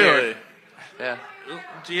 So they're both really. weird. Yeah.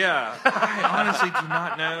 Yeah. I honestly do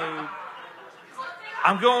not know.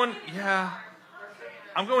 I'm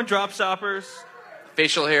going Drop Stoppers.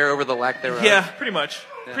 Facial hair over the lack thereof. Yeah, pretty much.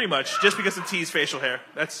 Yeah. Pretty much. Just because of T's facial hair.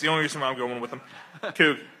 That's the only reason why I'm going with him.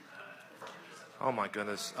 Coog. Oh, my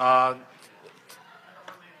goodness.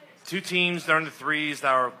 Two teams, they're in the threes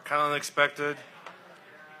that are kind of unexpected.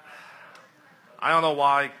 I don't know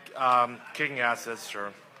why. Kicking Assets,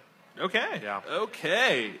 sure. Okay. Yeah.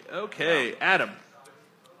 Okay. Yeah. Adam.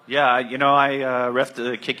 Yeah, I reffed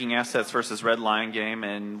the Kicking Assets versus Red Lion game,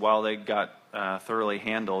 and while they got thoroughly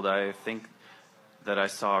handled, I think that I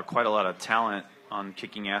saw quite a lot of talent on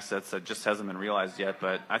Kicking Assets that just hasn't been realized yet.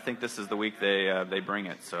 But I think this is the week they bring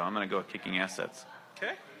it, so I'm going to go with Kicking Assets.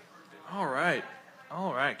 Okay. All right,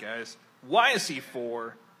 guys.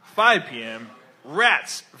 YSC4, 5 p.m.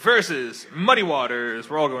 Rats versus Muddy Waters.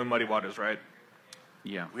 We're all going Muddy Waters, right?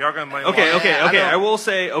 Yeah. We are going Muddy Okay, Waters. okay. I will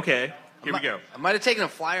say, okay. Here we go. I might have taken a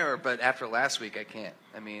flyer, but after last week, I can't.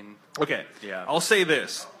 I mean, Okay. Yeah. I'll say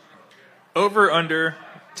this. Over, under,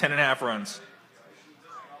 10.5 runs.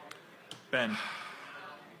 Ben.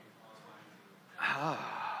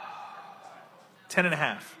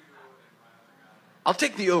 10.5. I'll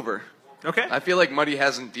take the over. Okay. I feel like Muddy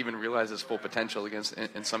hasn't even realized his full potential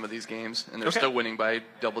in some of these games, and they're Okay. still winning by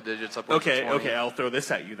double digits. Upwards of 20. Okay. I'll throw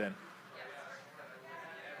this at you then.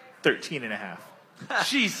 13.5.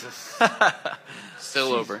 Jesus.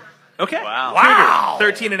 Still over. Okay. Wow.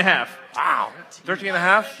 Cougar, 13.5. Wow.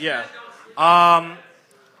 13.5? Yeah. I'm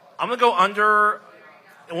going to go under.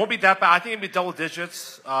 It won't be that bad. I think it'll be double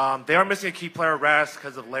digits. They are missing a key player, Raz,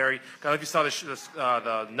 because of Larry. I don't know if you saw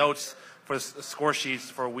the notes for the score sheets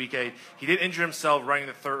for week 8. He did injure himself running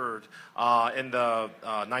the third in the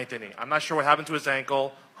ninth inning. I'm not sure what happened to his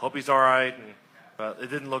ankle. Hope he's all right, but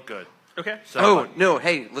it didn't look good. Okay. So, no.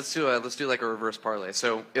 Hey, let's do like a reverse parlay.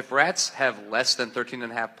 So if Rats have less than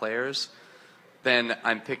 13.5 players, then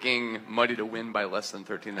I'm picking Muddy to win by less than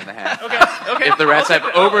 13.5. Okay. If the Rats have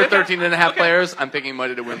over 13.5 players, I'm picking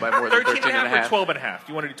Muddy to win by more than 13.5 13.5. or 12.5? Do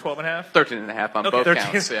you want to do 12.5? 13.5 on both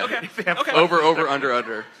counts. Yeah. Okay. Over, under.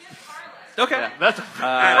 Okay.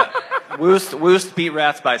 Yeah. Woost beat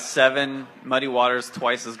Rats by 7. Muddy Waters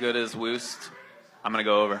twice as good as Woost. I'm going to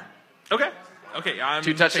go over. Okay. I'm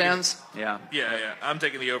 2 touchdowns? Yeah. Yeah. I'm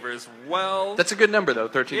taking the over as well. That's a good number, though,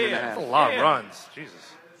 13.5. That's a lot of runs.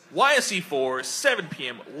 Jesus. YSC4, 7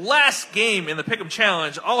 p.m. Last game in the Pick'em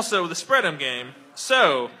Challenge. Also the Spread'em game.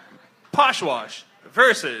 So, Poshwash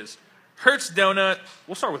versus Hertz Donut.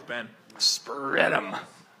 We'll start with Ben. Spread'em.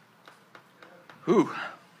 Whew.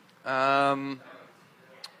 I'll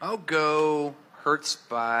go Hertz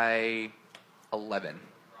by 11.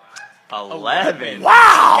 11.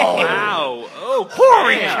 Wow. Okay.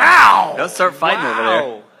 Holy cow. Don't start fighting over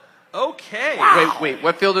there. Okay. Wait.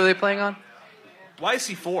 What field are they playing on?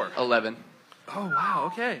 YC4. 11. Oh,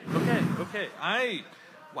 wow. Okay.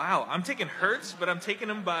 I'm taking Hertz, but I'm taking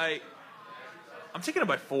him by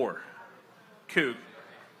 4. Coog.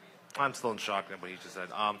 I'm still in shock at what he just said.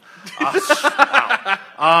 Wow.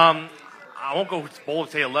 I won't go bold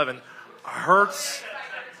and say 11. Hertz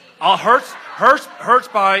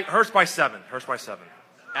by 7. Hertz by 7.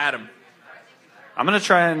 Adam. I'm gonna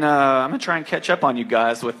try and catch up on you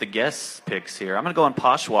guys with the guess picks here. I'm gonna go on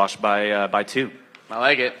Poshwash by 2. I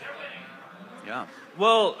like it. Yeah.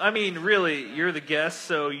 Well, I mean, really, you're the guest,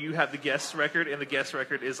 so you have the guest record, and the guest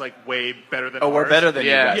record is like way better than ours. We're better than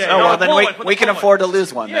you guys. Yeah, well, then then we can afford to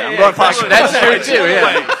lose one. Then I'm going exactly. Poshwash. That's true, too,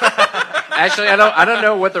 yeah. Actually, I don't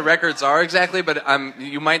know what the records are exactly, but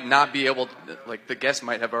you might not be able to, like, the guest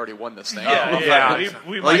might have already won this thing. We Well,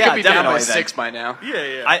 might you could be down by definitely 6 by now.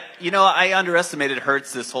 Yeah. I underestimated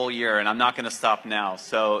Hertz this whole year, and I'm not going to stop now.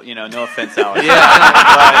 So, no offense, Alex.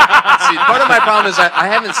 See, part of my problem is I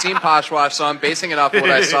haven't seen Poshwash, so I'm basing it off what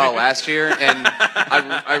I saw last year, and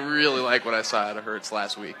I really like what I saw out of Hertz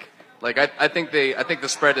last week. Like, I think the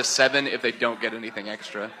spread is 7 if they don't get anything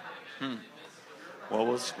extra.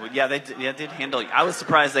 Well, they did handle you. I was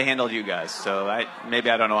surprised they handled you guys. So maybe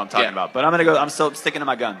I don't know what I'm talking about. But I'm going to go. I'm still sticking to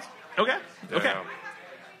my guns. Okay.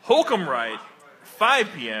 Holcomb Wright,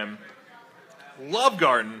 5 p.m. Love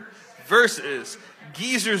Garden versus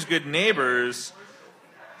Geezer's Good Neighbors.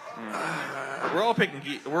 We're all picking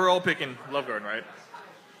Love Garden, right?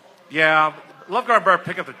 Yeah, Love Garden better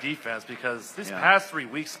pick up the defense because these past 3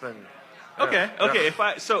 weeks been. Okay.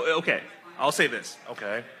 I'll say this.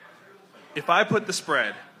 Okay. If I put the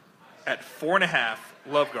spread at 4.5,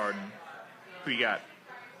 Love Garden, who you got?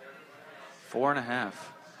 4.5.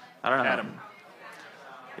 I don't know. Adam.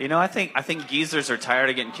 I think Geezers are tired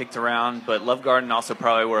of getting kicked around, but Love Garden also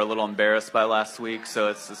probably were a little embarrassed by last week, so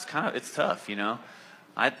it's tough,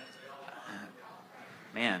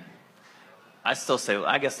 I still say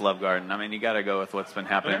I guess Love Garden. I mean, you got to go with what's been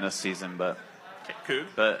happening this season, but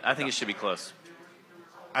I think it should be close.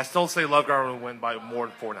 I still say Love Garden will win by more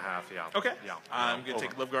than 4.5. Yeah. Okay. Yeah. I'm going to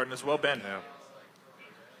take Love Garden as well, Ben. Yeah.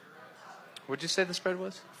 What'd you say the spread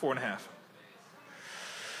was? 4.5.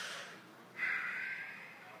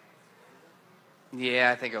 Yeah,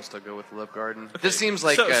 I think I'll still go with Love Garden. Okay. This seems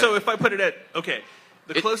like so if I put it at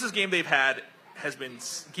the closest game they've had has been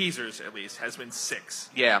Geezers at least has been 6.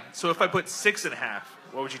 Yeah. So if I put 6.5,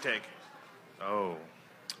 what would you take? Oh.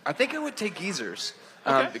 I think I would take Geezers.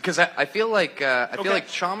 Okay. Because I feel like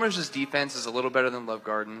Chalmers' defense is a little better than Love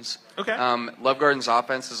Garden's. Okay. Love Garden's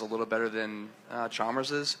offense is a little better than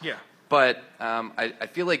Chalmers's. Yeah. But I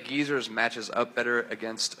feel like Geezers matches up better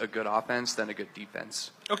against a good offense than a good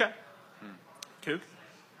defense. Okay. Kook?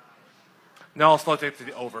 No, I'll still take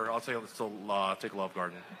the over. I'll still take Love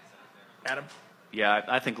Garden. Adam? Yeah,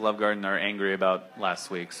 I think Love Garden are angry about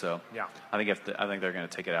last week, so Yeah. I think they're going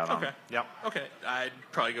to take it out on Okay. them. Yep. Okay. I'd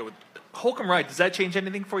probably go with Holcomb Wright. Does that change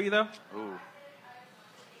anything for you, though? Ooh.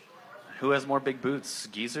 Who has more big boots?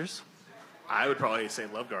 Geezers? I would probably say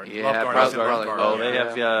Love Garden. Yeah, Love Garden. probably. Oh, they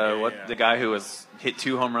have Yeah. the guy who was hit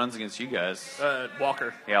 2 home runs against you guys.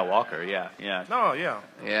 Walker. Yeah, Walker. Yeah. No, yeah.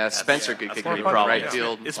 Yeah, Spencer could kick more it problem. right Yeah.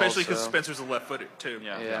 field. Especially because also. Spencer's a left-footed, too.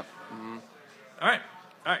 Yeah. Yeah. All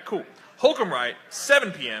right, cool. Holcomb Wright,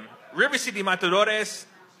 7 p.m. River City Matadores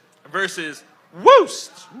versus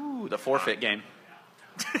Woost. Ooh, the forfeit game.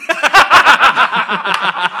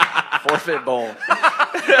 Forfeit bowl.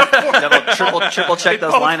 Triple check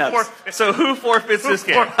those lineups. So who forfeits this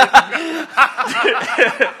game? Yeah,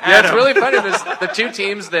 it's really funny. There's the 2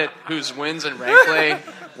 teams whose wins in rank play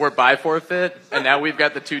were by forfeit, and now we've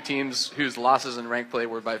got the 2 teams whose losses in rank play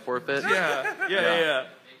were by forfeit. Yeah.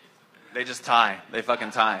 They just tie. They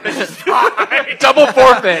fucking tie. Double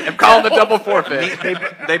forfeit. I'm calling the double forfeit.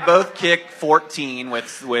 They both kick 14 with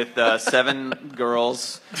 7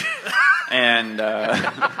 girls, and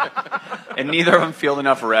neither of them field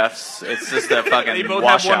enough refs. It's just a fucking They both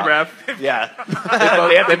washout. have one ref. Yeah.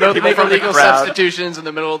 They both people make from the illegal crowd. substitutions in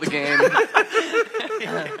the middle of the game.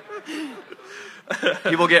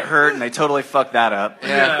 People get hurt, and they totally fuck that up.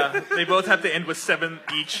 Yeah. They both have to end with 7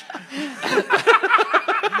 each.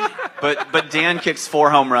 But Dan kicks 4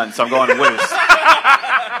 home runs, so I'm going Woost.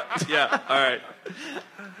 Yeah, all right.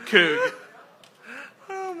 Coog.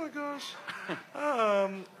 Oh my gosh.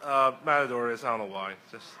 Matadores. I don't know why.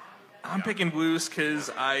 Just I'm picking Woost because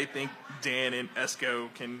I think Dan and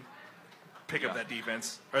Esco can pick up that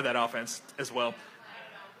defense, or that offense as well.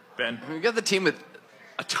 Ben? We got the team with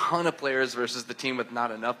a ton of players versus the team with not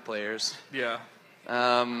enough players. Yeah.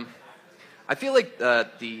 I feel like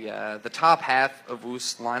the top half of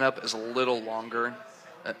Woost's lineup is a little longer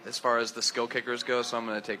as far as the skill kickers go, so I'm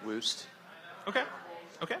going to take Woost. Okay.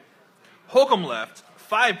 Holcomb left,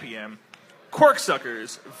 5 p.m.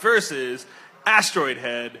 Corksuckers versus Asteroid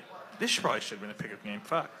Head. This probably should have been a pickup game.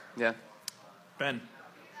 Fuck. Yeah. Ben?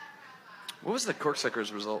 What was the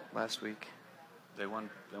Corksuckers result last week? They won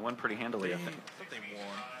pretty handily, I think. They won.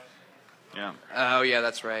 Yeah. Oh, yeah,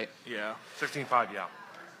 that's right. Yeah. 16-5, yeah.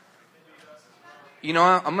 You know,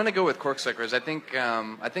 I'm going to go with Corksuckers.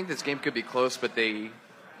 I think this game could be close, but they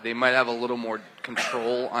might have a little more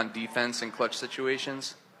control on defense in clutch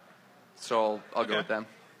situations. So I'll go with them.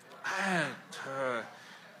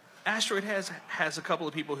 Asteroid has a couple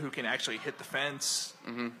of people who can actually hit the fence,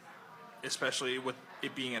 especially with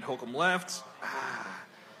it being at Holcomb left.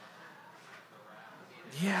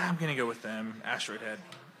 Yeah, I'm going to go with them. Asteroid Head.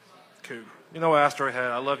 Cool. You know, Asteroid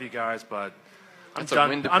Head, I love you guys, but I'm That's a done.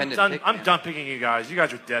 win-dependent pick, I'm man. done picking you guys. You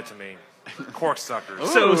guys are dead to me. Corksuckers.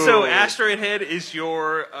 So Asteroid Head is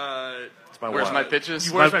your. Where's my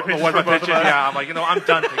pitches? Where's my pitches? Where's my for both pitches? of us? Yeah, I'm like, I'm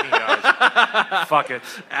done picking you guys. Fuck it.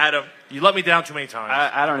 Adam. You let me down too many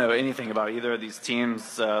times. I don't know anything about either of these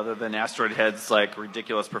teams other than Asteroid Head's like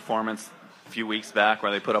ridiculous performance a few weeks back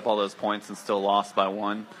where they put up all those points and still lost by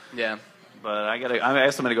 1. Yeah. But I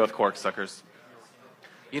guess I'm going to go with Corksuckers.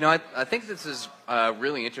 You know, I think this is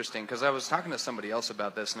really interesting because I was talking to somebody else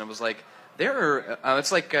about this, and it was like,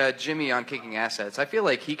 it's like Jimmy on kicking assets. I feel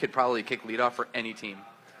like he could probably kick leadoff for any team.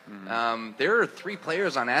 There are 3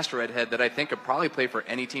 players on Asteroid Head that I think could probably play for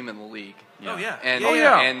any team in the league. Oh, yeah. And,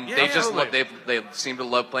 Yeah, they just totally. they seem to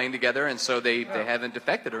love playing together, and so they haven't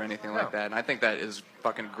defected or anything like that. And I think that is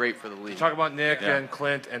fucking great for the league. Talk about Nick and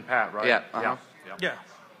Clint and Pat, right? Yeah, uh-huh. Yeah.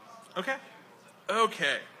 Okay.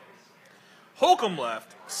 Holcomb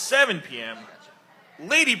left, 7 p.m.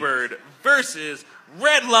 Ladybird versus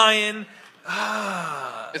Red Lion.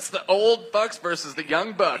 It's the old Bucks versus the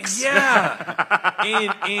young Bucks. Yeah.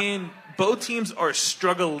 and both teams are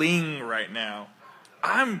struggling right now.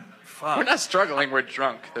 I'm fucked. We're not struggling, we're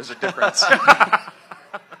drunk. There's a difference.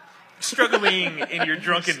 Struggling in your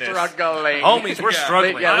drunkenness. Struggling. Homies, we're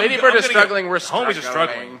struggling. Yeah, Ladybird is struggling, we're Homies struggling. are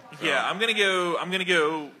struggling. Yeah, I'm gonna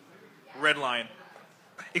go Red Lion.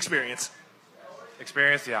 Experience.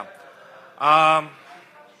 Yeah.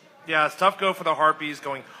 Yeah, it's tough go for the Harpies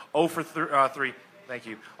going 0 for 3. Thank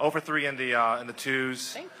you. 0 for 3 in the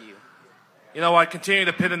twos. Thank you. You know what? Continue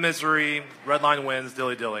to pit of misery. Red Line wins.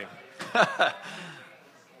 Dilly dilly.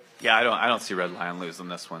 Yeah, I don't see Red Lion losing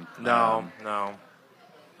this one. No.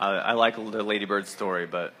 I like the Ladybird story,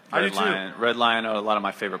 but I do too. Red Lion are a lot of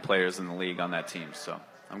my favorite players in the league on that team, so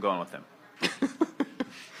I'm going with them.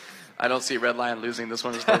 I don't see Red Lion losing this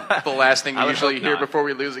one. It's the last thing you I would usually hope hear not. before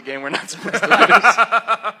we lose a game we're not supposed to lose.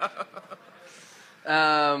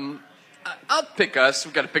 I'll pick us.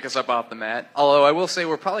 We've got to pick us up off the mat. Although I will say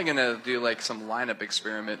we're probably going to do like some lineup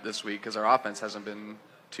experiment this week because our offense hasn't been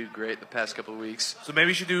too great the past couple of weeks. So maybe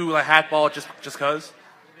you should do a hat ball just cause.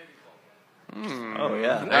 Oh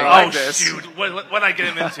yeah. I like this. Shoot! What I get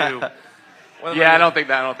him into? Yeah, I don't think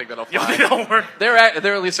that'll fly. They don't work. There are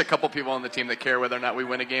at least a couple people on the team that care whether or not we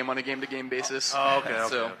win a game on a game-to-game basis. Oh, okay.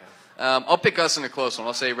 So, I'll pick us in a close one.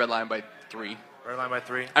 I'll say Red Line by 3. Red Line by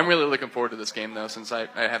 3. I'm really looking forward to this game though, since I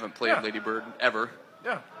haven't played Lady Bird ever.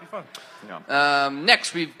 Yeah, be fun. Yeah.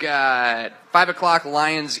 Next, we've got 5 o'clock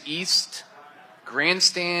Lions East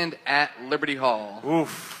Grandstand at Liberty Hall.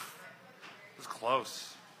 Oof, it was close.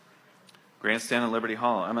 Grandstand at Liberty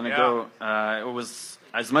Hall. I'm going to Yeah. go. It was,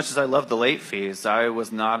 as much as I love the late fees, I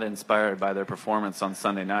was not inspired by their performance on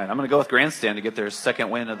Sunday night. I'm going to go with Grandstand to get their second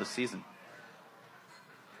win of the season.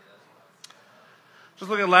 Just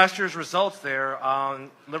looking at last year's results there, on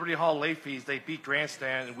Liberty Hall late fees, they beat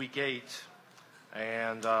Grandstand in Week 8,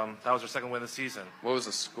 and that was their second win of the season. What was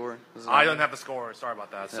the score? I don't have the score. Sorry about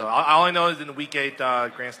that. So I only know is in Week 8,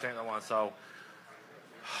 Grandstand won. So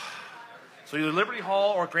either Liberty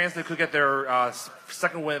Hall or Grandstand could get their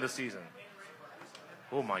second win of the season.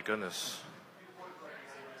 Oh my goodness.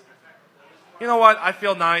 You know what? I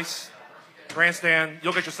feel nice. Grandstand,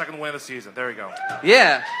 you'll get your second win of the season. There you go.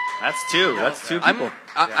 Yeah. That's two. That's two people.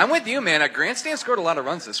 I'm with you, man. Grandstand scored a lot of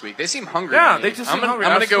runs this week. They seem hungry. Yeah, to me. they just seem hungry.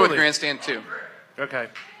 I'm going to go with Absolutely. Grandstand too. Okay.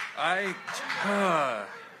 I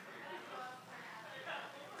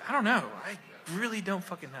don't know. I really don't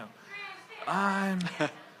fucking know.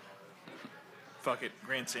 Fuck it,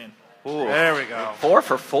 Grandstand. Ooh. There we go. 4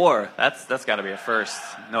 for 4. That's got to be a first.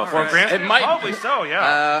 No, For Grandstand, It might probably so.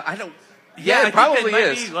 Yeah. I don't. I Yeah, it think probably that might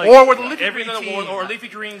is. be, like, or with the Leafy every Greens team. or Leafy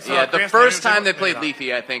Greens. Yeah, the Grandstand, first time they maybe played not.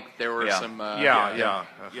 Leafy, I think there were some. Yeah.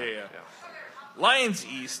 Lions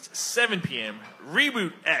East, 7 p.m.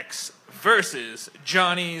 Reboot X versus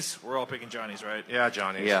Johnny's. We're all picking Johnny's, right? Yeah,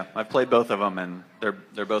 Johnny's. Yeah, I've played both of them, and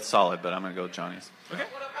they're both solid, but I'm going to go with Johnny's. Okay.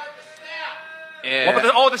 Yeah. What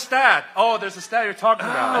about the stat? Oh, there's a stat you're talking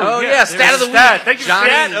about. Oh, yeah, stat of the week. Thank you,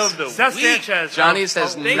 Johnny's. stat of the Seth week. Sanchez. Johnny's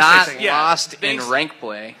has Thanks, not Seth. lost Thanks. in rank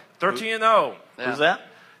play. 13-0. Yeah. Who's that?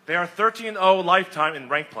 They are 13-0 lifetime in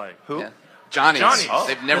rank play. Who? Yeah. Johnny's. Johnny's.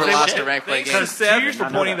 They've never They- lost a rank play Thanks game. to Seth Two for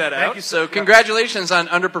pointing that Thank out. you, So congratulations on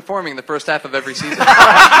underperforming the first half of every season.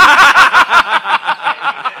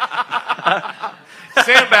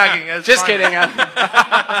 Sandbagging. As Just fine. kidding.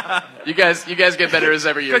 You guys get better as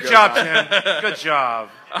every year Good goes job, on. Tim. Good job.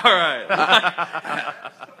 All right.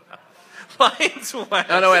 Lions West.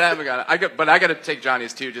 No, wait, I haven't got it. But I got to take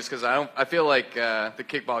Johnny's too, just because I feel like the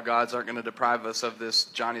kickball gods aren't going to deprive us of this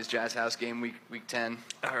Johnny's Jazz House game week 10.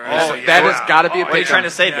 All So right. that has got to be a What are you pick 'em. trying to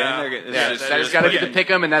say, Ben? Yeah. Yeah, that has got to be the pick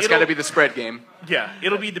 'em, and that's got to be the spread game. Yeah,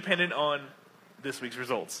 it'll be dependent on this week's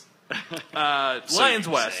results. Lions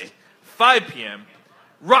you West, say. 5 p.m.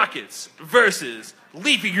 Rockets versus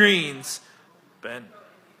Leafy Greens. Ben.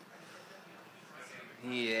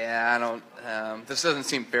 Yeah, I don't. This doesn't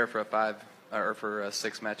seem fair for a 5 or for a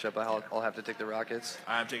 6 matchup. I'll have to take the Rockets.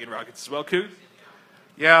 I'm taking Rockets as well, Coot.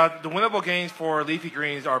 Yeah, the winnable games for Leafy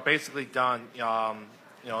Greens are basically done.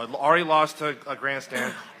 Already lost to a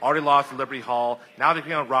Grandstand, already lost to Liberty Hall. Now they're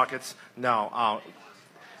playing on Rockets. No,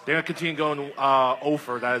 they're going to continue going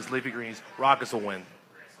over. That is Leafy Greens. Rockets will win.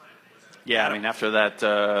 Yeah, I mean, after that,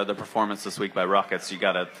 the performance this week by Rockets, you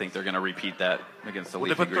got to think they're going to repeat that against the Will they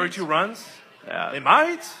Leafy put Greens. 32 runs? Yeah, They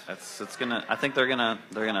might. it's gonna. I think they're gonna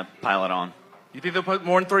pile it on. You think they'll put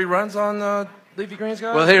more than 30 runs on Leafy Greens,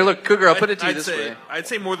 guys? Well, here, look, Cougar. I'll put it to you I'd this say, way. I'd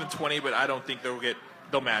say more than 20, but I don't think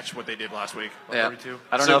they'll match what they did last week. Yeah. 32.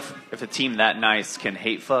 I don't So- know if a team that nice can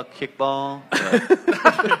hate fuck kickball.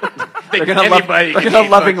 They're They're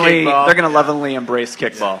gonna lovingly embrace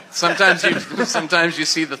kickball. Sometimes you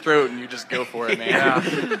see the throat and you just go for it, man.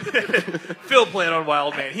 Phil playing on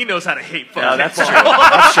Wild Man. He knows how to hate fuck No, that's true. kickball.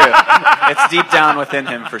 That's true. It's deep down within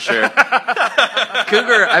him for sure.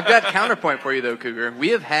 Cougar, I've got counterpoint for you though, Cougar. We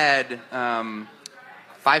have had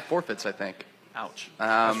 5 forfeits, I think. Ouch.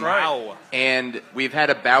 That's right. Wow. And we've had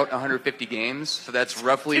about 150 games, so that's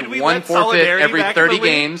roughly Did we 1 let forfeit Solidarity every back in 30 the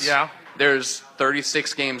league? games. Yeah. There's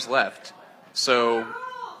 36 games left. So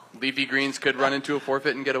Leafy Greens could run into a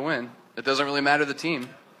forfeit and get a win. It doesn't really matter the team.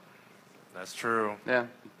 That's true. Yeah.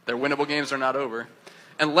 Their winnable games are not over.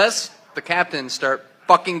 Unless the captains start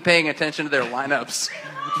fucking paying attention to their lineups.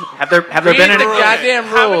 Have there been any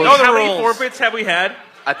goddamn rules? How many forfeits have we had?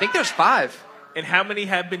 I think there's 5. And how many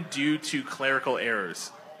have been due to clerical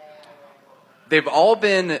errors? They've all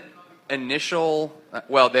been initial.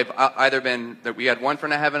 Well, they've either been that we had 1 for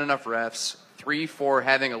not having enough refs, 3 for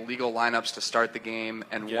having illegal lineups to start the game,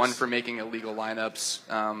 and 1 for making illegal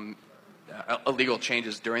lineups, illegal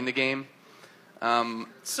changes during the game.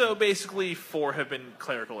 So basically, 4 have been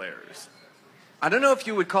clerical errors. I don't know if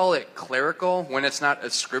you would call it clerical when it's not a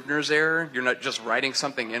Scribner's error. You're not just writing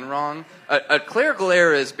something in wrong. A clerical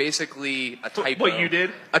error is basically a typo. What you did?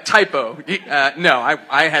 A typo. No,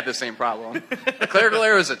 I had the same problem. A clerical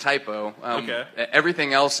error is a typo. Okay.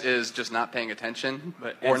 Everything else is just not paying attention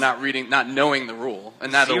or not reading, not knowing the rule.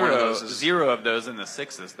 And neither one of those is 0 of those in the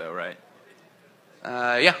 6s, though, right?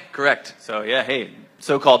 Yeah, correct. So yeah, hey,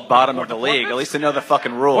 so-called bottom of the league. At least they know the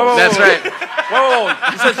fucking rules. That's right. Whoa.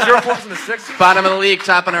 You said 0 forfeits in the 6s? Bottom of the league,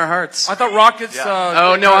 top in our hearts. I thought Rockets.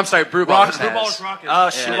 Oh no, I'm sorry. Brew Ball. Brew Ball is Rockets. Oh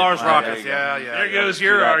shit. Brew Ball is Rockets. Yeah, Yeah. There goes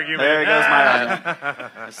your argument. There goes my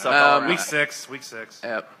argument. Week 6. Week 6.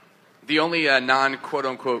 Yep. The only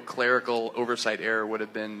non-quote-unquote clerical oversight error would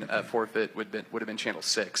have been forfeit would have been channel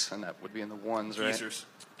 6, and that would be in the 1s, right?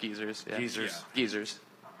 Geezers. Yeah. Geezers.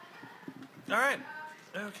 All right.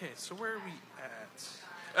 Okay, so where are we at?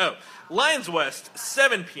 Oh, Lions West,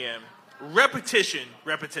 7 p.m. Repetition.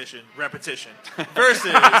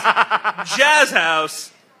 Versus Jazz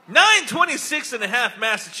House, 926.5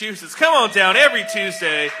 Massachusetts. Come on down every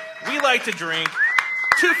Tuesday. We like to drink.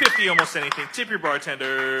 $2.50 almost anything. Tip your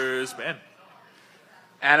bartenders, man.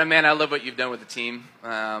 Adam, man, I love what you've done with the team,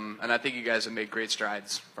 and I think you guys have made great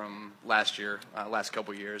strides from last year, last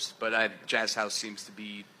couple years. But Jazz House seems to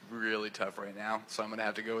be really tough right now, so I'm going to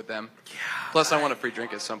have to go with them. Yeah. Plus, I want a free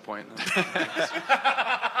drink at some point.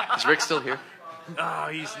 Is Rick still here? Oh,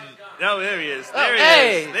 there he is.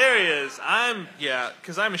 There he is.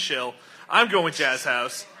 Because I'm a shill. I'm going with Jazz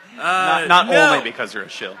House. Not only because you're a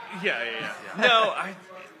shill. Yeah. No,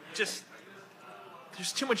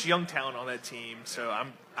 there's too much young talent on that team, so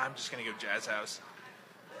I'm just going to go Jazz House.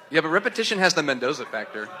 Yeah, but repetition has the Mendoza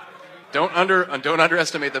factor. Don't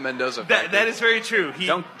underestimate the Mendoza factor. That is very true.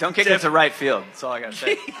 Don't kick it to right field. That's all I got to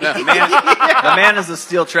say. The man is a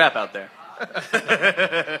steel trap out there.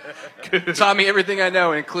 Tommy, everything I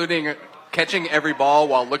know, including catching every ball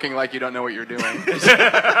while looking like you don't know what you're doing. It's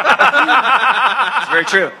very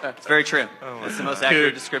true. It's very true. That's the most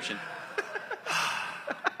accurate description.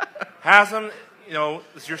 Haslam,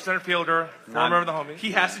 is your center fielder, former of the homie.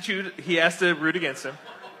 He has to root against him.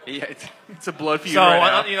 Yeah, it's a blood feud so,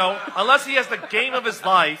 right now. Unless he has the game of his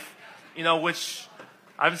life, which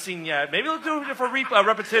I haven't seen yet. Maybe let's do it for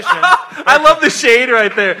repetition. I love the shade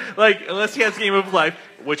right there. Like, unless he has game of life,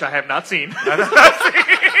 which I have not seen.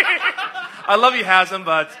 I love you, Haslam,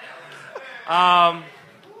 but I'm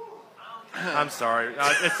sorry.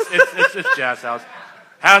 It's Jazz House.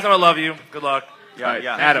 Haslam, I love you. Good luck.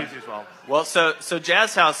 Yeah. Adam. You as well. Well, so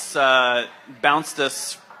Jazz House bounced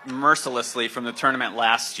us mercilessly from the tournament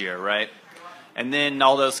last year, right? And then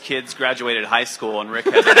all those kids graduated high school, and Rick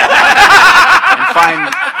had to go and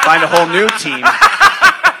find a whole new team.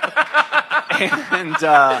 And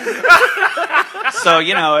so,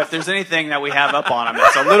 if there's anything that we have up on him,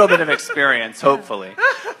 it's a little bit of experience, hopefully.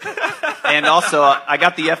 And also, I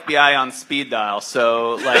got the FBI on speed dial,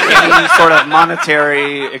 so any sort of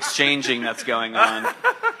monetary exchanging that's going on,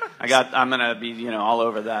 I'm gonna be all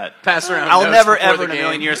over that. Pass around. I'll never ever in a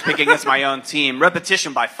million years pick against my own team.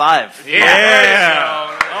 Repetition by 5.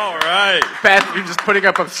 Yeah. All right. Pat, you're just putting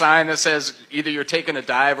up a sign that says either you're taking a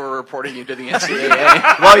dive or reporting you to the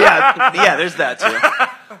NCAA. Well, yeah, there's that too.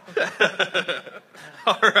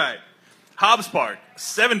 All right. Hobbs Park,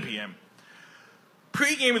 7 p.m.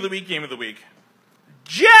 Pre-game of the week, game of the week.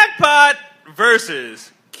 Jackpot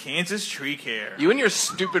versus Kansas Tree Care. You and your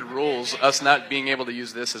stupid rules, us not being able to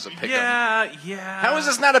use this as a pick'em. Yeah. How is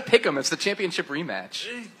this not a pick'em? It's the championship rematch.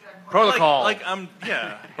 Protocol.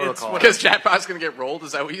 Protocol. Because Jackpot's going to get rolled,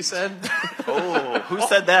 is that what you said? Oh, who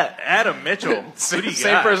said that? Adam Mitchell.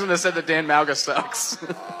 Same person that said that Dan Malga sucks.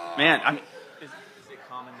 Man, I mean... Is it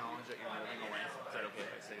common knowledge that you're moving away? Is that okay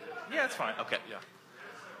if I say that? Yeah, it's fine. Okay.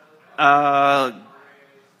 Yeah.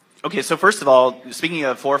 Okay, so first of all, speaking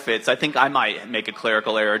of forfeits, I think I might make a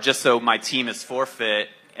clerical error just so my team is forfeit,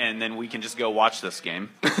 and then we can just go watch this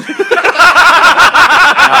game. Not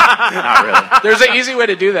really. There's an easy way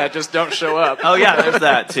to do that. Just don't show up. Oh yeah, there's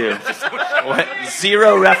that too.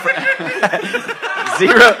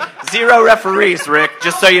 Zero referees, Rick.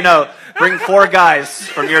 Just so you know, bring 4 guys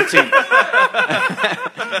from your team.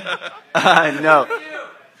 No.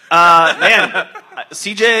 Man,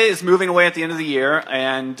 CJ is moving away at the end of the year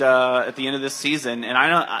and at the end of this season,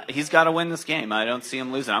 and he's got to win this game. I don't see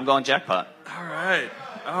him losing. I'm going jackpot. All right.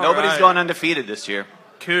 Nobody's going undefeated this year.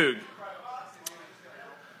 Coog.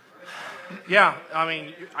 Yeah, I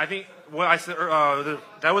mean, I think what I said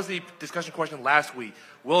that was the discussion question last week.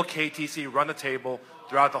 Will KTC run the table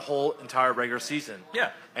throughout the whole entire regular season?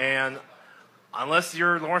 Yeah. And unless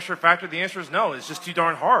you're Lawrence Shore Factor, the answer is no. It's just too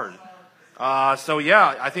darn hard. So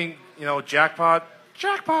yeah, I think jackpot.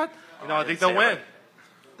 I think they'll win.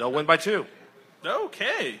 They'll win by 2.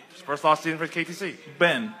 Okay. First loss season for KTC.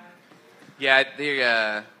 Ben. Yeah,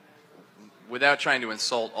 they without trying to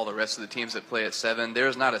insult all the rest of the teams that play at 7,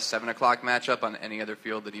 there's not a 7 o'clock matchup on any other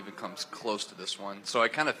field that even comes close to this one. So I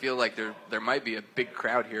kind of feel like there might be a big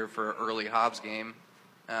crowd here for an early Hobbs game,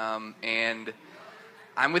 and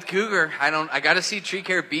I'm with Cougar. I got to see Tree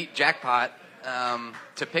Care beat Jackpot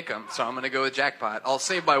to pick them, so I'm going to go with Jackpot. I'll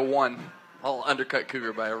say by 1. I'll undercut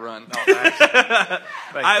Cougar by a run.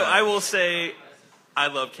 I will say, I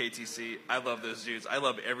love KTC. I love those dudes. I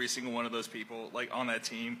love every single one of those people on that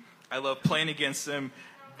team. I love playing against them.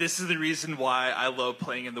 This is the reason why I love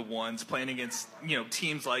playing in the ones, playing against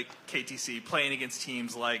teams like KTC, playing against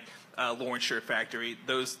teams like Lawrence Shore Factory.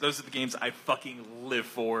 Those are the games I fucking live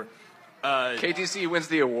for. KTC wins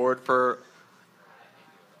the award for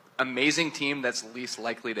amazing team that's least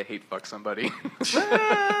likely to hate fuck somebody.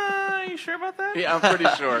 Are you sure about that? Yeah, I'm pretty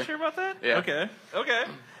sure. You sure about that? Yeah. Okay.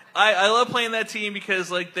 I love playing that team because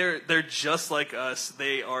they're just like us.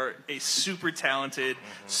 They are a super talented,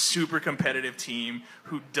 super competitive team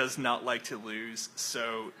who does not like to lose.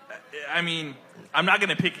 So, I mean, I'm not going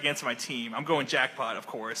to pick against my team. I'm going jackpot, of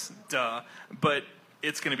course, duh. But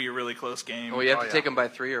it's going to be a really close game. Well, you have to take them by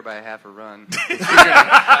 3 or by a half a run.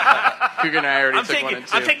 Cougar and I already took 1 and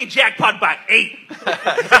 2. I'm taking jackpot by 8.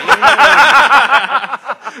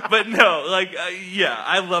 But no, yeah,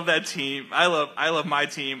 I love that team. I love my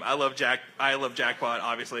team. I love jackpot,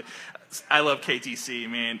 obviously. I love KTC,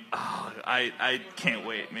 man. Oh, I can't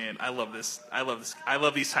wait, man. I love this. I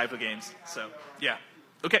love these type of games. So yeah.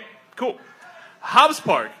 Okay, cool. Hobbs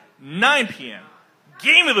Park, 9 p.m.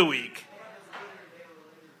 Game of the week.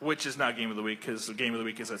 Which is not game of the week because the game of the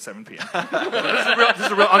week is at 7 p.m. This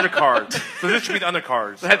is a real undercard. So this should be the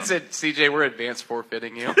undercards. That's it, CJ. We're advanced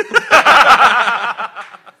forfeiting you.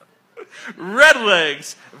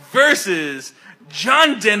 Redlegs versus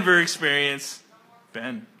John Denver Experience.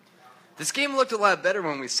 Ben. This game looked a lot better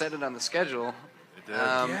when we set it on the schedule. It did.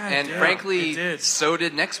 And frankly, so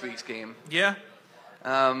did next week's game. Yeah.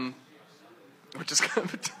 Which is kind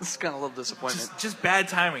of a little disappointment. Just bad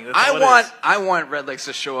timing. That's all it is. I want Redlegs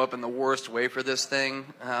to show up in the worst way for this thing.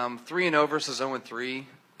 3-0 versus 0-3,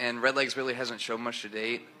 and Redlegs really hasn't shown much to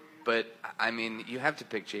date. But I mean, you have to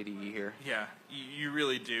pick JDE here. Yeah, you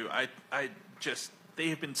really do. They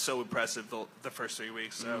have been so impressive the first 3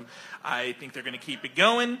 weeks. So I think they're going to keep it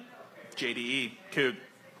going. JDE, Coog.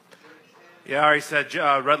 Yeah, I already said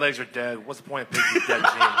Redlegs are dead. What's the point of picking dead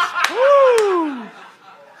teams? Woo!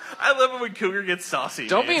 I love it when Cougar gets saucy.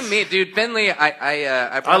 Don't be mean, dude. Finley,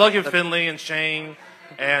 I love you, Finley and Shane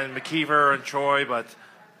and McKeever and Troy, but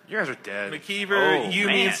you guys are dead. McKeever,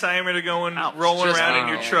 me and Simon are rolling around in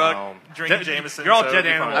your truck, drinking Jameson. You're all dead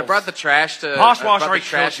animals. I brought the trash to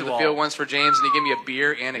the field once for James, and he gave me a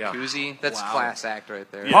beer and a koozie. That's class act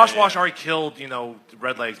right there. Poshwash already killed,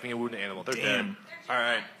 Redlegs being a wounded animal. They're dead. All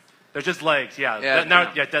right. They're just legs, dead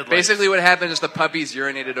legs. Basically what happened is the puppies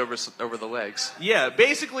urinated over the legs. Yeah,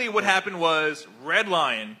 basically what happened was Red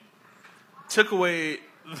Lion took away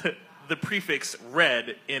the prefix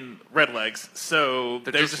red in Redlegs, so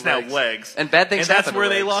there's just now legs. And bad things happen. And that's happen where to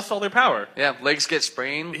they legs. lost all their power. Yeah, legs get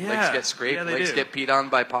sprained, legs get scraped, legs get peed on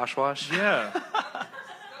by Poshwash. Yeah.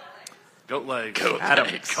 Goat legs. Goat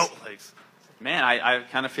legs. Man, I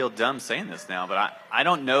kind of feel dumb saying this now, but I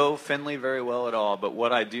don't know Finley very well at all. But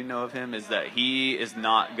what I do know of him is that he is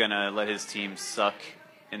not going to let his team suck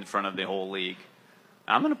in front of the whole league.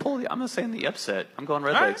 I'm going to say in the upset. I'm going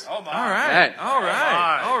Redlegs. All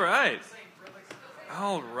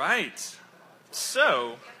right.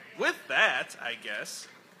 So, with that, I guess,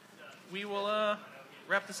 we will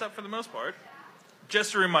wrap this up for the most part.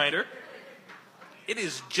 Just a reminder. It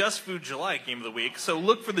is Just Food July Game of the Week, so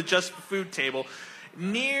look for the Just Food table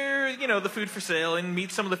near, the food for sale and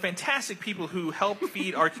meet some of the fantastic people who help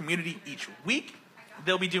feed our community each week.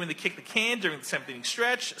 They'll be doing the Kick the Can during the 7th inning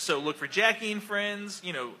stretch, so look for Jackie and friends,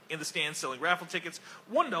 in the stands selling raffle tickets.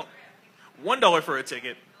 $1 for a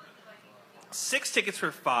ticket, 6 tickets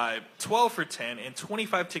for $5, 12 for $10, and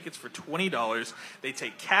 25 tickets for $20. They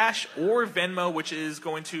take cash or Venmo, which is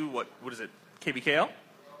going to, what is it, KBKL?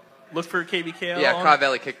 Look for KBKL. Yeah, on Kaw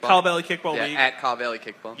Valley Kickball. Kaw Valley Kickball Yeah, League. at Kaw Valley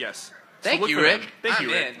Kickball. Yes. Thank look you, for Rick. them. Thank you,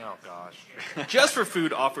 I'm Rick. in. Oh gosh. Just for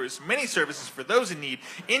Food offers many services for those in need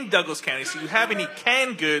in Douglas County. So you have any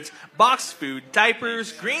canned goods, boxed food,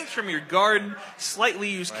 diapers, greens from your garden, slightly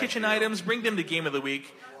used kitchen items, bring them to Game of the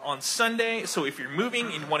Week on Sunday. So if you're moving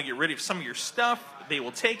and you want to get rid of some of your stuff, they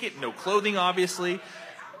will take it. No clothing, obviously.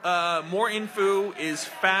 More info is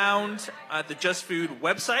found at the Just Food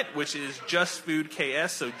website, which is justfoodks,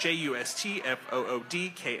 so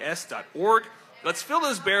JUSTFOODKS.org. Let's fill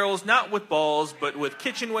those barrels not with balls, but with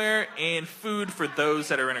kitchenware and food for those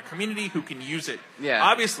that are in our community who can use it. Yeah.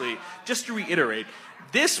 Obviously, just to reiterate,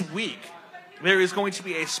 this week there is going to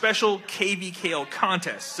be a special KVKL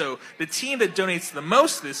contest. So the team that donates the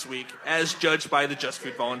most this week, as judged by the Just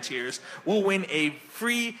Food volunteers, will win a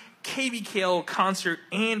free KVKL concert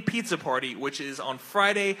and pizza party, which is on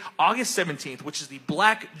Friday, August 17th, which is the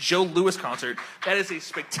Black Joe Lewis concert. That is a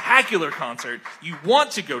spectacular concert. You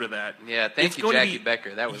want to go to that. Yeah, thank you, Jackie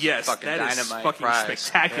Becker. That was fucking that dynamite is fucking prize.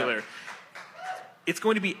 spectacular. Yeah. It's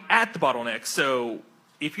going to be at the Bottleneck, so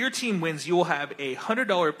if your team wins, you will have a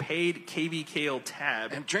 $100 paid KVKL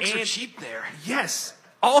tab. And drinks are cheap there. Yes.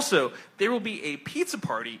 Also, there will be a pizza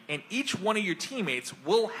party, and each one of your teammates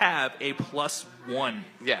will have a +1.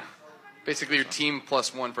 Yeah. Basically, your team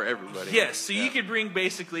 +1 for everybody. Yes, so you could bring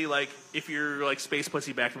basically, like, if you're like Space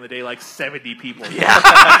Pussy back in the day, like 70 people. Yeah.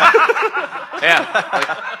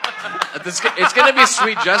 It's going to be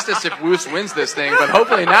sweet justice if Woos wins this thing, but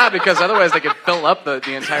hopefully not, because otherwise they could fill up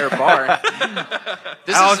the entire bar.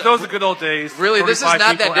 Alex, those are good old days. Really, this is 35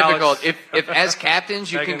 not that people, difficult. Alex. If as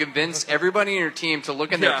captains you can Megan. convince everybody in your team to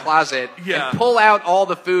look in their Yeah. closet Yeah. and pull out all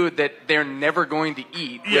the food that they're never going to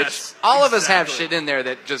eat, Yes, which all of us have exactly. shit in there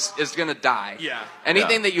that just is going to die. Yeah.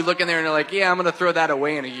 Anything that you look in there and you're like, yeah, I'm going to throw that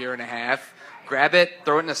away in a year and a half, grab it,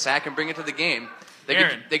 throw it in a sack, and bring it to the game.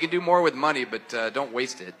 They can do more with money, but don't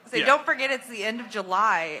waste it. So don't forget it's the end of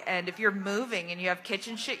July, and if you're moving and you have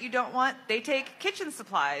kitchen shit you don't want, they take kitchen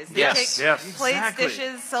supplies. They Yes. take Yes. plates, Exactly.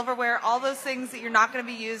 dishes, silverware, all those things that you're not going to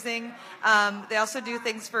be using. They also do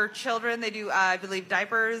things for children. They do, I believe,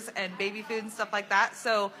 diapers and baby food and stuff like that.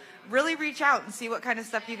 So really reach out and see what kind of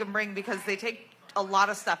stuff you can bring, because they take a lot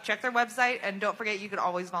of stuff. Check their website, and don't forget you can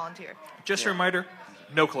always volunteer. Just a reminder,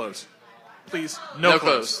 no clothes. Please, no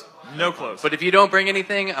clothes. No clothes. But if you don't bring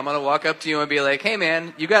anything, I'm going to walk up to you and be like, hey,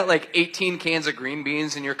 man, you got like 18 cans of green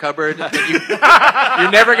beans in your cupboard that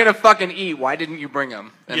you're never going to fucking eat. Why didn't you bring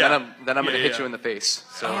them? And then I'm going to hit you in the face.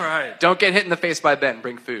 So All right. Don't get hit in the face by Ben.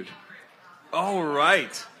 Bring food. All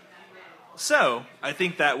right. So I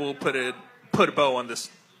think that will put a bow on this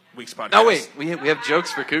week's podcast. Oh, wait. We have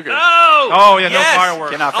jokes for Cougar. Oh, yeah, no yes.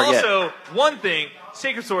 fireworks. Cannot forget. Also, one thing,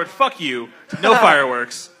 Sacred Sword, fuck you. No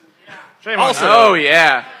fireworks. Shame on Also, you. Oh,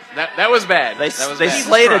 yeah. That was bad. They That was they bad.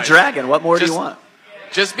 slayed a Christ. dragon. What more do you Just- want?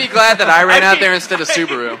 Just be glad that I ran I out mean- there instead of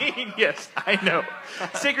Subaru. I mean, yes, I know.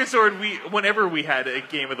 Sacred Sword, whenever we had a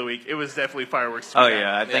game of the week, it was definitely fireworks. Oh,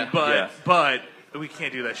 yeah, I think, But we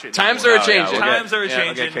can't do that shit Times anymore. are changing. Times are Yeah, we'll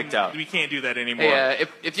changing. get kicked out. We can't do that anymore. Hey,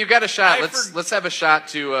 if you got a shot, I let's have a shot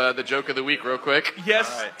to the joke of the week real quick.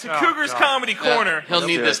 Yes, to Oh, Cougar's God. Comedy Corner. He'll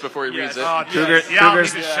need do this it. before he reads it. Oh, Cougar- yeah, I'll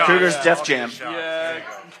Cougar's- need a shot. Cougar's Yeah, Def I'll Jam. need a shot. Yeah,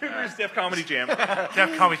 Cougar's Def Comedy Jam.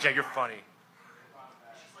 Def Comedy Jam, you're funny.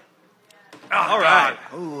 All right.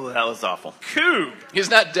 Ooh, that was awful. Coog. He's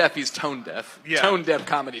not deaf, he's tone deaf. Yeah. Tone deaf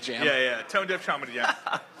comedy jam. Yeah. Tone Deaf Comedy Jam.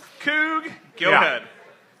 Coog, go Yeah. ahead.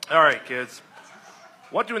 All right, kids.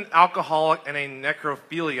 What do an alcoholic and a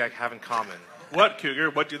necrophiliac have in common? What, Cougar?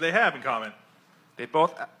 What do they have in common? They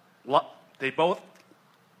both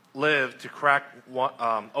live to crack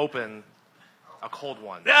open a cold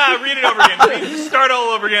one. Ah, read it over again. Start all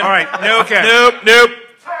over again. All right. Nope. Okay. Nope.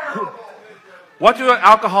 What do an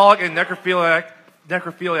alcoholic and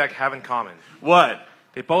necrophiliac have in common? What?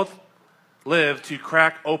 They both live to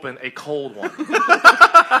crack open a cold one. There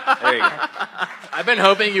you go. I've been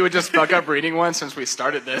hoping you would just fuck up reading one since we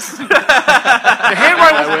started this. The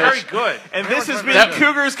handwriting wasn't very good. And this has been That-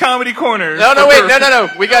 Cougar's Comedy Corner. No, wait, no.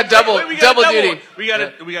 We got double Wait, we got double duty. We got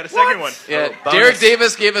a second one. Yeah, bonus. Derek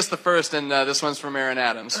Davis gave us the first, and this one's from Aaron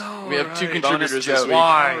Adams. We have two right. contributors Bonus this joke. week.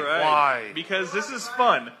 Why? All right. Why? Because this is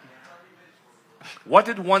fun. What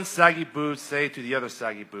did one saggy boob say to the other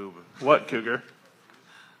saggy boob? What, Cougar?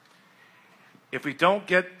 If we don't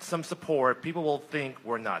get some support, people will think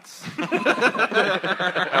we're nuts.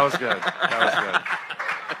 That was good.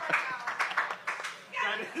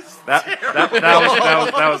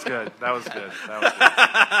 That was good.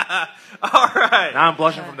 All right. Now I'm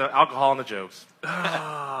blushing from the alcohol and the jokes. All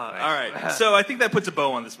right. So I think that puts a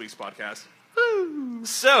bow on this week's podcast.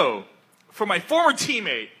 So, for my former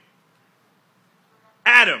teammate,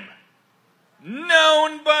 Adam,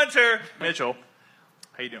 known bunter, Mitchell.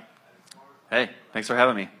 How you doing? Hey, thanks for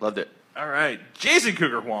having me. Loved it. All right. Jason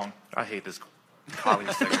Cougar Huang. I hate this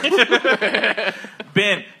comedy segment.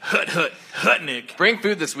 Ben Hutnick. Bring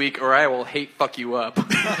food this week, or I will hate fuck you up.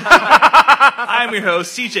 I'm your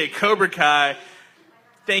host, CJ Cobra Kai.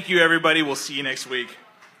 Thank you, everybody. We'll see you next week.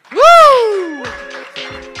 Woo!